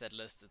rest of that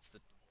list, it's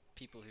the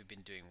people who've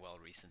been doing well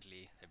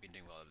recently. They've been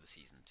doing well over the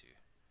season too.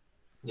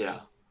 Yeah.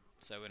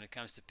 So when it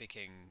comes to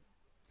picking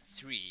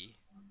 3,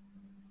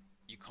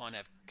 you can't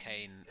have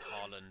Kane,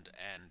 Haaland,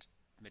 and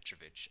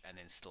Mitrovic, and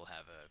then still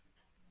have a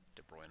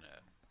De Bruyne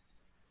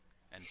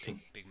and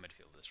big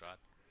midfielders, right?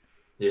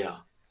 Yeah.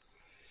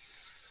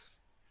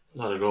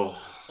 Not at all.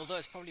 Although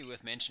it's probably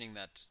worth mentioning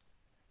that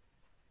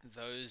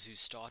those who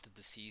started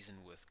the season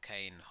with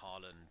Kane,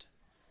 Haaland,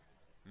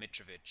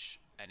 Mitrovic,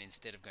 and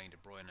instead of going to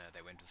Bruyne,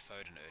 they went with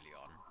Foden early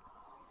on.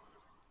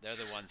 They're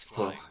the ones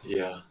Well, flying.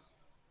 yeah.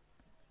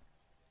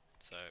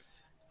 So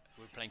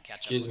we're playing catch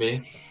Excuse up.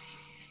 me.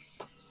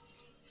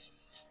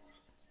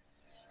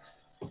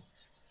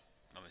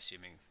 I'm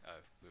assuming,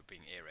 we're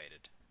being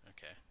aerated.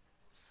 Okay,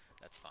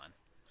 that's fine.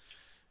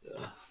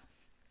 Yeah.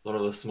 One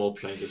of the small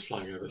planes is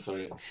flying over,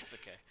 sorry. It's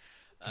okay.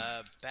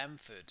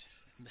 Bamford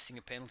missing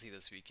a penalty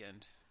this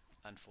weekend,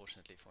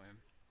 unfortunately for him.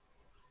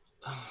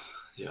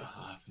 Yeah,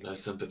 I have no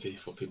sympathy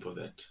for people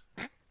that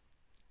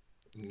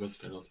miss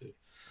penalties.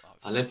 Wow,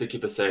 Unless the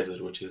keeper saves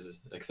it, which is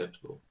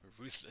acceptable.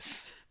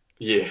 ruthless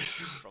Yes.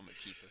 from a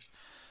keeper.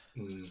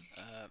 Mm.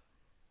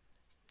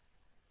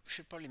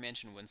 should probably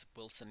mention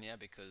Wilson here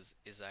because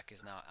Isaac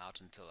is now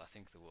out until I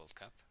think the World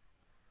Cup.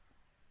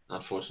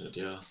 Unfortunate,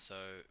 yeah. So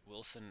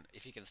Wilson,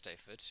 if he can stay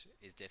fit,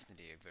 is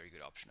definitely a very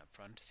good option up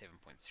front.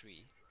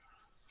 7.3.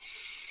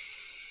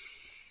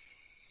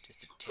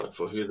 Just a tip. But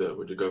for who though?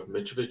 Would you go for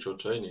Mitrovic or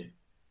Tony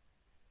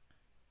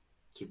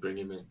to bring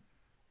him in?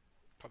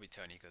 Probably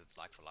Tony because it's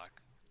like for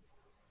like,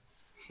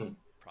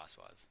 price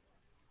wise.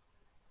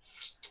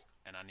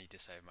 And I need to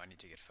save money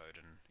to get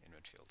Foden in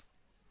midfield.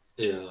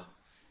 Yeah.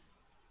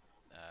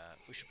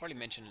 We should probably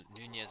mention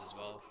Nunez as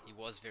well. He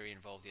was very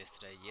involved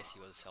yesterday. Yes, he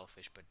was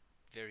selfish, but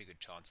very good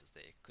chances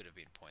there. Could have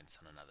been points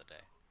on another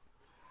day.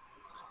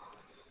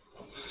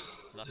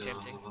 Not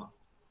tempting.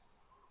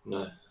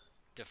 No.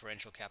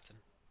 Differential captain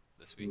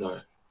this week.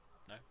 No.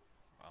 No?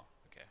 Well,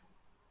 okay.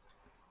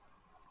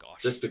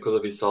 Gosh. Just because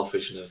of his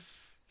selfishness,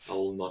 I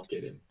will not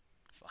get him.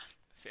 Fine.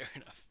 Fair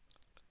enough.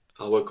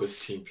 I work with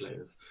team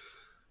players.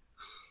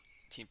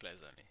 Team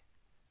players only.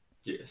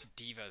 Yes.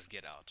 Divas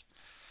get out.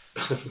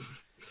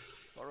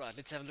 Alright,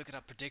 let's have a look at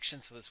our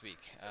predictions for this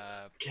week.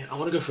 Okay, I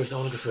want to go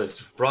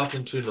first.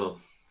 Brighton 2-0.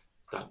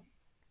 Done.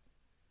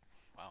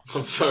 Wow.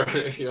 I'm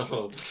sorry.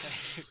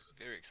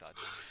 Very excited.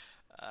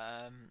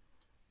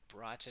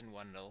 Brighton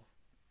 1-0.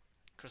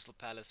 Crystal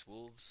Palace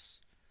Wolves.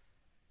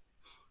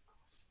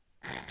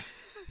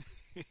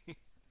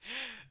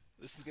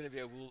 This is going to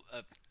be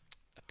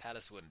a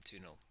Palace win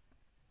 2-0.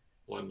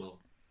 1-0.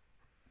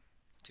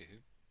 To who?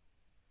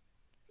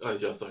 Oh,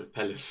 yeah, sorry.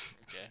 Palace.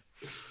 Okay.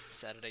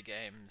 Saturday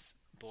games.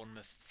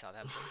 Bournemouth,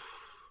 Southampton.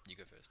 You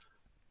go first.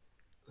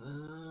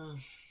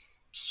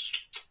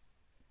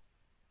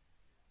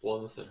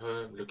 Bournemouth at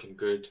home, looking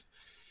good.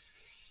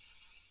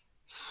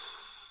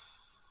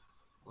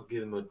 I'll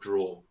give them a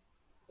draw.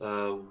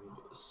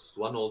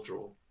 1-1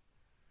 draw.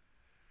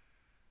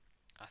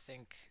 I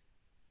think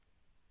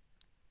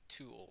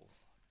 2-2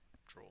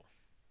 draw.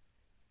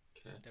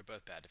 Okay. They're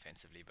both bad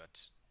defensively,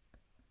 but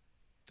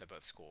they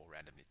both score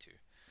randomly too.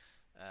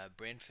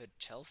 Brentford,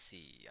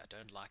 Chelsea. I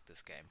don't like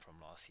this game from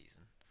last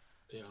season.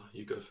 Yeah,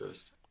 you go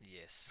first.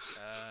 Yes.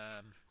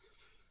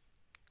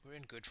 We're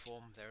in good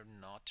form. They're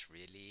not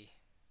really.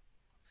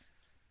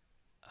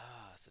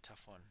 It's a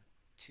tough one.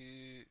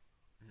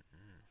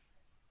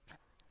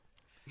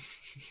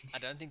 I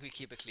don't think we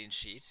keep a clean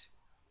sheet.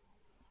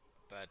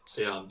 But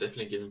yeah, I'm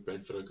definitely giving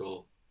Brentford a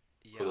goal.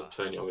 Because yeah. of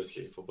Tony,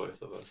 obviously, for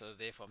both of us. So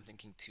therefore I'm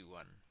thinking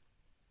 2-1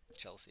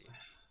 Chelsea.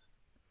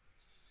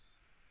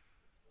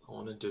 I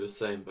want to do the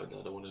same, but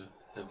I don't want to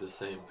have the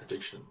same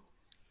prediction.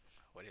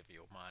 Whatever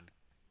your mind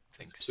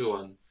thinks.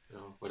 2-1,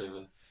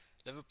 whatever.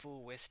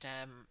 Liverpool, West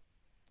Ham,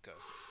 go.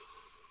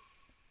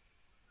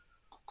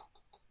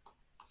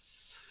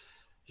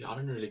 Yeah, I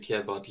don't really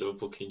care about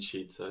Liverpool clean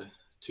sheet, so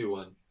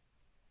 2-1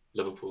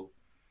 Liverpool.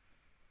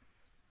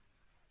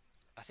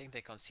 I think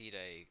they concede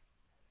a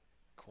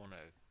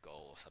corner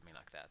goal or something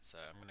like that. So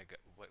I'm gonna go.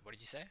 What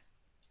did you say?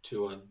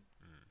 2-1.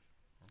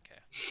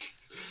 Okay.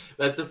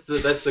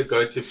 That's the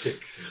go-to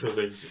pick. I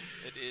mean,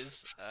 it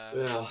is.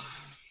 Yeah.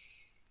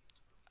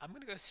 I'm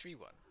gonna go 3-1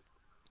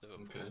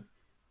 Liverpool. Okay.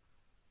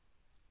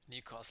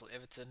 Newcastle,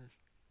 Everton.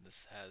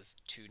 This has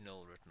 2-0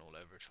 written all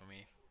over it for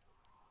me.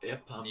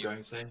 Yep, I'm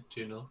going same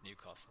 2-0.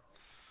 Newcastle.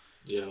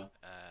 Yeah.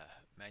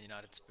 Man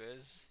United,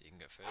 Spurs. You can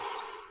go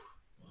first.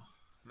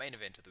 Main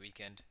event of the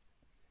weekend.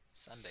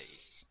 Sunday.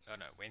 Oh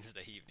no,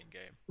 Wednesday evening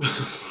game.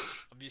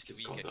 I'm used to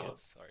weekend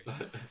games. Sorry.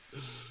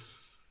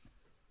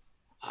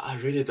 I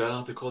really don't know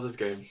how to call this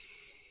game.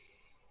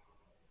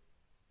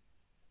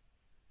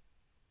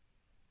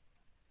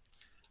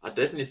 I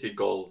definitely see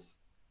goals.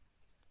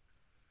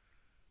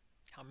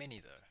 How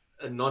many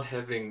though? And not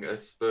having a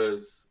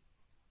Spurs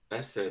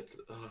asset,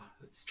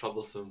 it's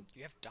troublesome.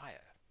 You have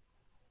Dyer.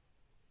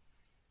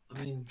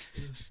 I mean,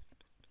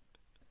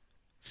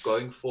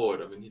 going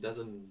forward, he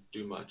doesn't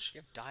do much.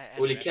 You have Dyer.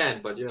 Well, he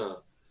can, but yeah.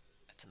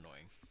 That's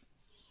annoying.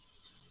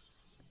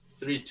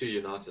 3-2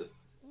 United.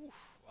 Oof,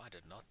 I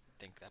did not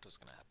think that was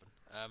going to happen.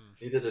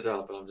 Neither did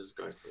I, but I'm just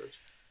going for it.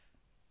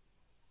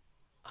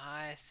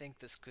 I think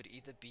this could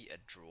either be a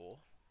draw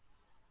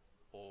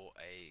or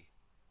a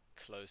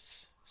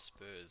close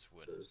Spurs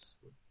win.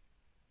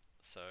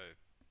 So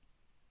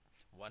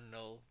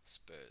 1-0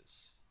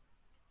 Spurs.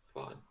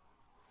 Fine.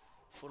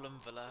 Fulham,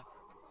 Villa,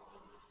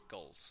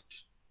 goals.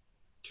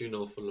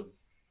 2-0 Fulham.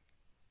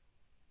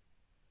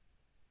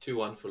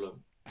 2-1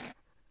 Fulham.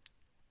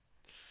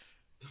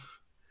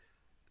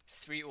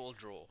 3-3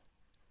 draw.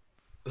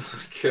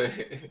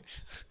 Okay.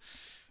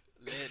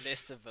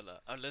 Leicester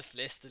Villa. Unless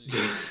Leicester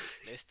Leeds.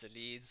 Leicester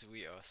Leeds,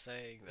 we are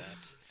saying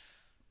that.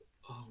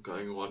 I'm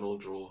going 1-1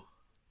 draw.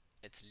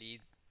 It's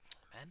Leeds.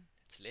 Man,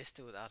 it's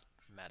Leicester without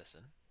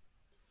Madison.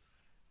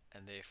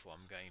 And therefore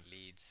I'm going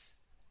Leeds.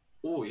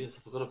 Oh, yes, I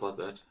forgot about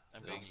that.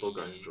 I'm still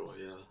going draw,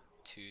 yeah.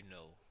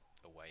 2-0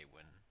 away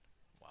win.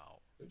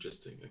 Wow.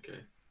 Interesting, okay.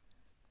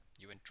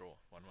 You went draw,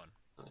 1-1.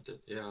 I did,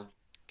 yeah.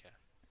 Okay.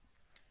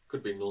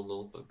 Could be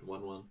 0-0, but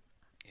 1-1.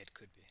 It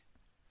could be.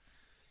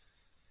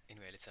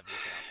 Anyway, let's have a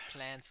look at our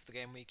plans for the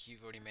game week.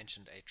 You've already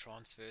mentioned a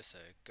transfer, so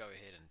go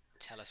ahead and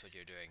tell us what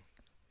you're doing.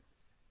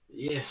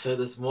 Yeah, so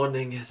this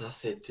morning, as I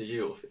said to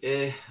you off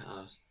air,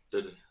 I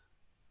did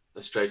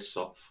a straight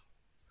swap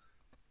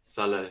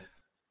Salah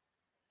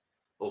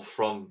or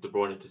from De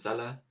Bruyne to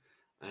Salah,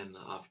 and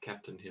I've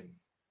captained him.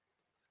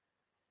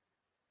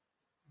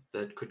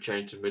 That could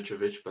change to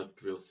Mitrovic, but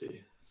we'll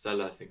see.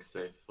 Salah, I think,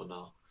 safe for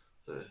now.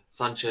 So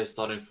Sanchez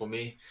starting for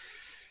me.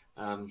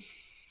 Um,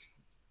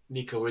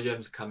 Nico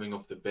Williams coming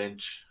off the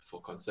bench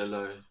for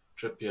Cancelo.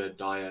 Trippier,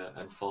 Dyer,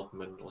 and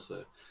Faltman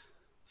also.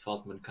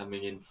 Faltman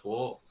coming in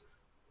for,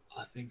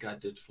 I think I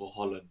did for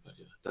Holland, but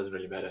yeah, doesn't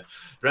really matter.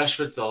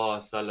 Rashford,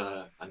 Zaha,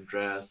 Salah,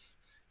 Andreas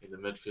in the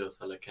midfield,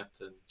 Salah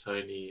captain,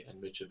 Tony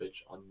and Mitrovic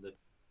on the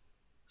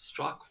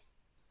strike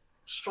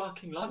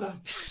striking lineup.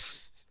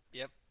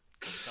 Yep,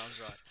 that sounds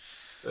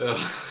right. Uh,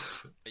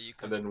 Are you and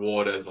con- then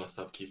Ward as my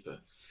subkeeper.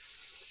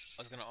 I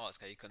was going to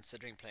ask, are you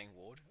considering playing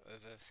Ward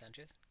over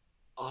Sanchez?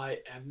 I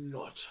am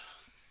not.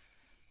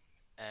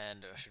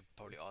 And I should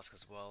probably ask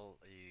as well,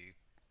 you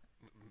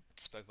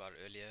spoke about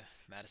it earlier,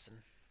 Madison,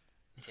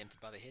 tempted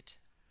by the hit?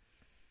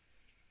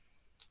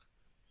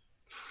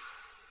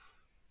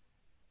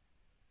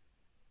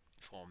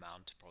 For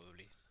Mount,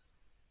 probably.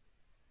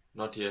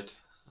 Not yet.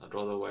 I'd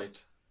rather wait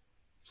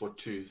for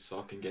two so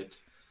I can get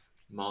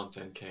Mount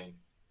and Kane.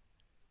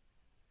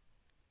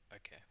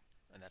 Okay.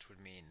 And that would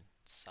mean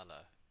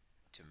Salah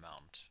to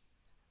Mount,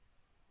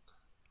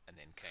 and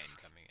then Kane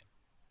coming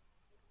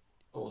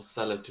in. Or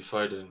Salah to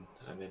Foden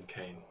and then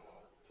Kane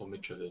for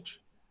Mitrovic.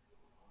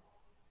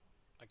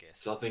 I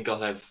So I guess. think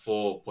I'll have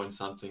 4 point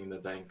something in the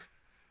bank,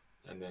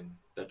 and then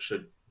that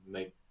should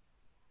make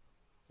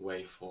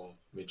way for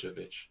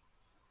Mitrovic.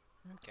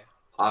 Okay.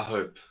 I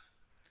hope.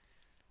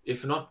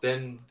 If not,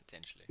 then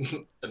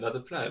Potentially. another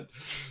plan.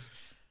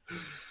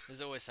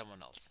 There's always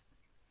someone else.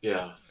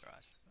 Yeah,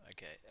 Right.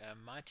 Okay.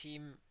 My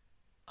team,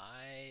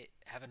 I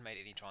haven't made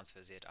any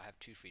transfers yet. I have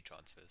two free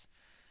transfers.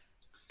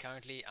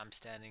 Currently, I'm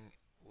standing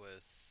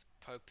with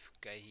Pope,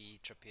 Gahey,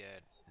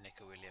 Trippier,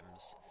 Neco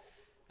Williams,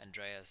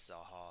 Andreas,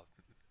 Zaha,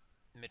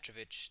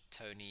 Mitrovic,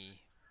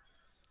 Tony,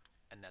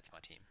 and that's my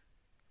team.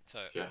 So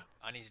yeah.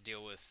 I need to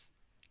deal with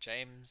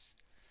James,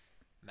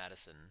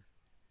 Madison,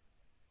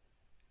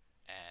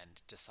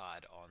 and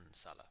decide on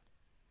Salah.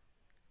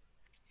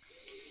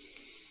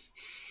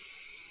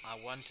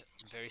 I want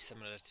very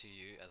similar to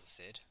you, as I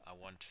said. I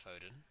want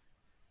Foden.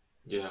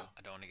 Yeah.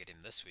 I don't want to get him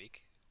this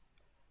week,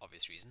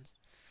 obvious reasons.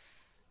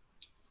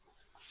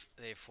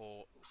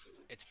 Therefore,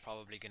 it's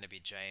probably going to be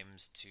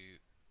James to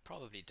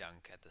probably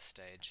Dunk at this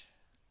stage.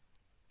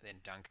 Then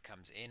Dunk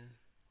comes in,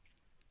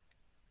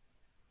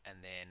 and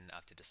then I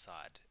have to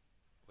decide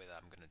whether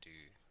I'm going to do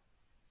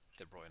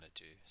De Bruyne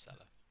to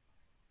Salah.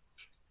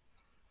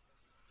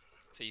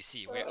 So you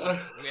see, we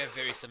have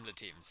very similar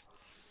teams.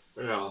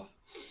 Yeah.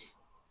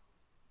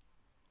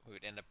 We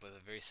would end up with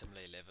a very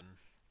similar 11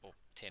 or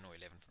 10 or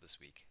 11 for this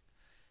week.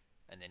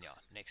 And then, yeah,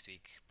 next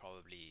week,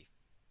 probably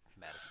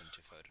Madison to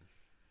Foden.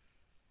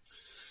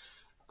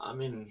 I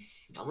mean,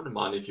 I wouldn't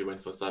mind if you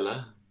went for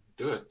Salah.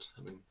 Do it.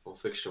 I mean, for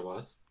fixture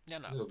wise, Yeah,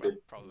 no, it'll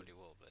get. probably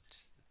will, but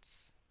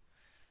it's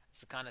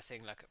the kind of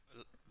thing like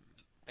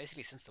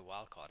basically since the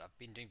wild card, I've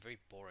been doing very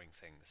boring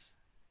things,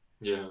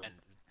 Yeah. and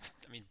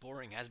I mean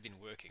boring has been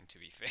working to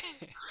be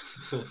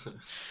fair.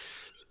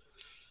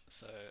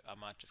 So I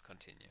might just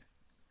continue.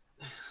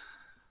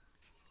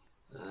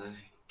 uh,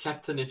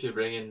 Captain, if you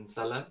bring in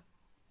Salah,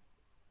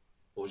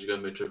 or would you go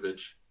Mitrovic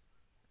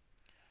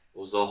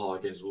or Zaha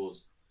against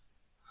Wolves?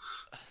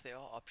 There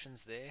are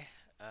options there.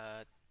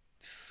 Uh,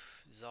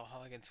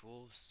 Zaha against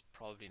Wolves,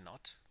 probably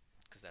not,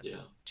 because that's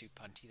Yeah. too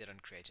punty. They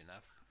don't create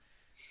enough.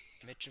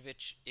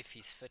 Mitrovic, if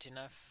he's fit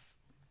enough,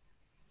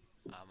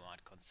 I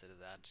might consider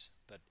that.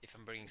 But if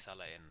I'm bringing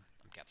Salah in,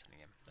 I'm captaining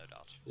him, no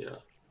doubt. Yeah.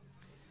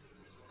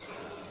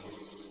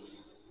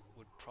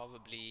 Would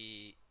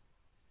probably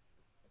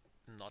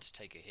not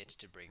take a hit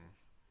to bring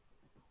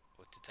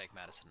or to take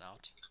Madison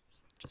out,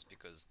 just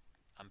because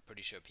I'm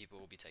pretty sure people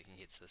will be taking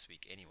hits this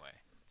week anyway.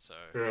 So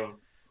Yeah.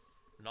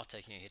 not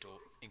taking a hit will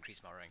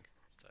increase my rank.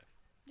 So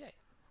yeah,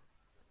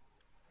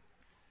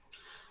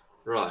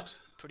 Right.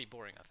 pretty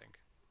boring, I think.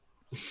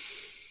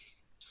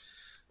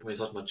 There's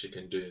not much you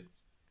can do.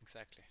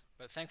 Exactly.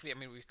 But thankfully, I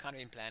mean, we've kind of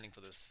been planning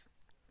for this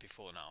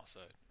before now,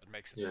 so it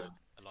makes it Yeah.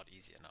 a lot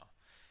easier now.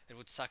 It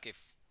would suck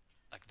if,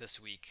 like this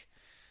week,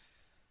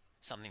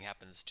 something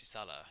happens to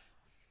Salah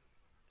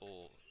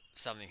or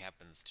something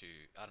happens to,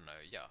 I don't know,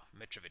 yeah,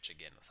 Mitrovic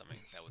again or something.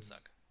 That would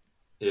suck.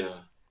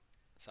 Yeah.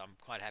 So I'm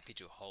quite happy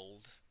to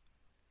hold.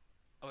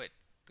 Oh wait,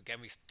 the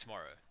game week's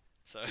tomorrow.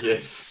 So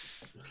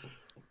Yes.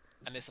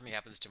 unless something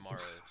happens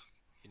tomorrow,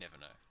 you never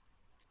know.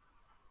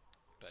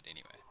 But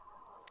anyway,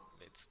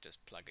 let's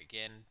just plug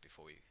again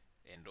before we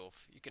end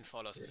off. You can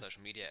follow us on Yeah.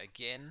 social media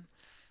again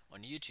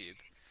on YouTube.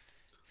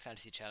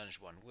 Fantasy Challenge,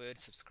 one word.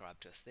 Subscribe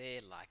to us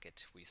there, like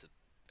it. We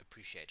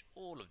appreciate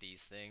all of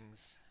these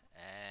things.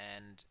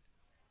 And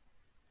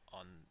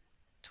on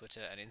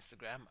Twitter and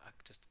Instagram, I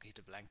just hit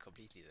a blank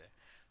completely there.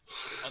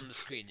 It's on the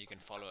screen. You can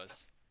follow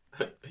us.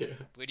 Yeah.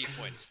 Where do you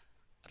point?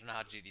 I don't know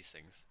how to do these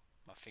things.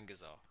 My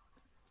fingers are.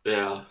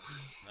 Yeah.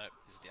 Nope.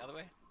 Is it the other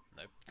way?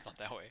 Nope. It's not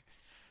that way.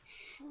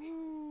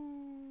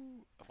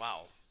 Ooh.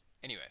 Wow.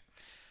 Anyway,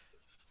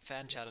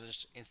 fan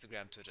challenge,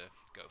 Instagram, Twitter,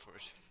 go for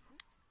it.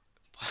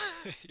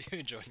 You're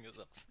enjoying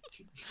yourself.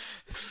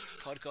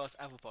 Podcast,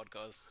 Apple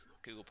Podcasts,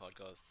 Google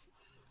Podcasts,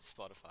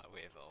 Spotify,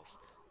 wherever else.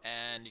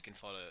 And you can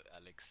follow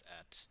Alex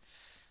at,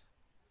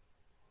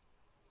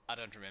 I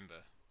don't remember,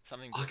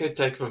 something I can Books.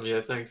 take from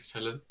here. Thanks,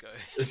 Helen. Go.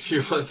 If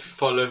you want to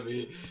follow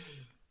me,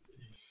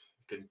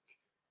 you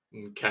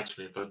can catch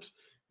me, but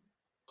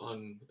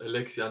on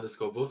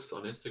Alexi_Buffs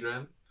on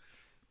Instagram.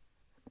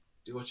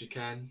 Do what you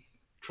can.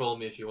 Troll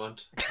me if you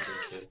want. I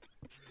don't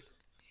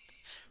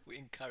We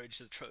encourage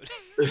the trolling.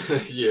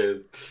 care. Yeah.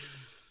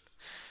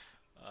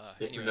 Let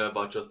me Anyway, know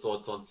about your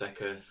thoughts on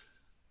Saka.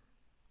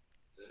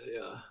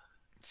 Yeah.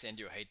 send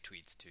your hate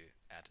tweets to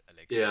at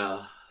Alex.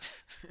 Yeah.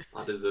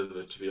 I deserve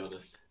it, to be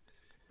honest.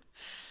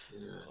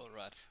 Yeah. All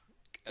right.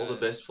 All the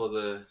best for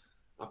the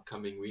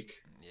upcoming week.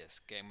 Yes,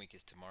 game week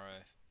is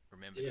tomorrow.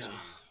 Remember Yeah. to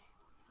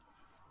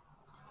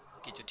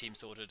get your team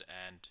sorted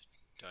and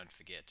don't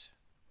forget.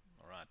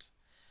 All right.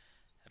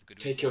 Have a good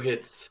Take weekend. your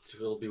hits. It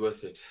will be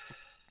worth it.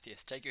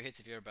 Yes, take your hits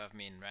if you're above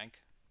me in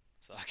rank,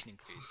 so I can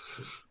increase.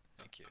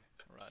 Thank you.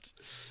 All right.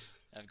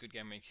 Have a good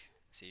game week.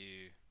 See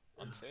you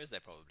on Thursday,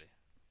 probably.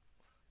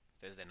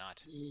 Thursday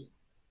night.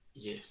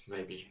 Yes,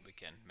 maybe. We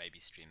can maybe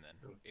stream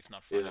then. If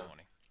not, Friday Yeah.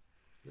 morning.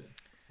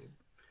 Yeah.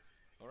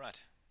 All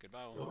right.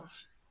 Goodbye. All.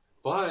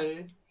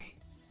 Bye.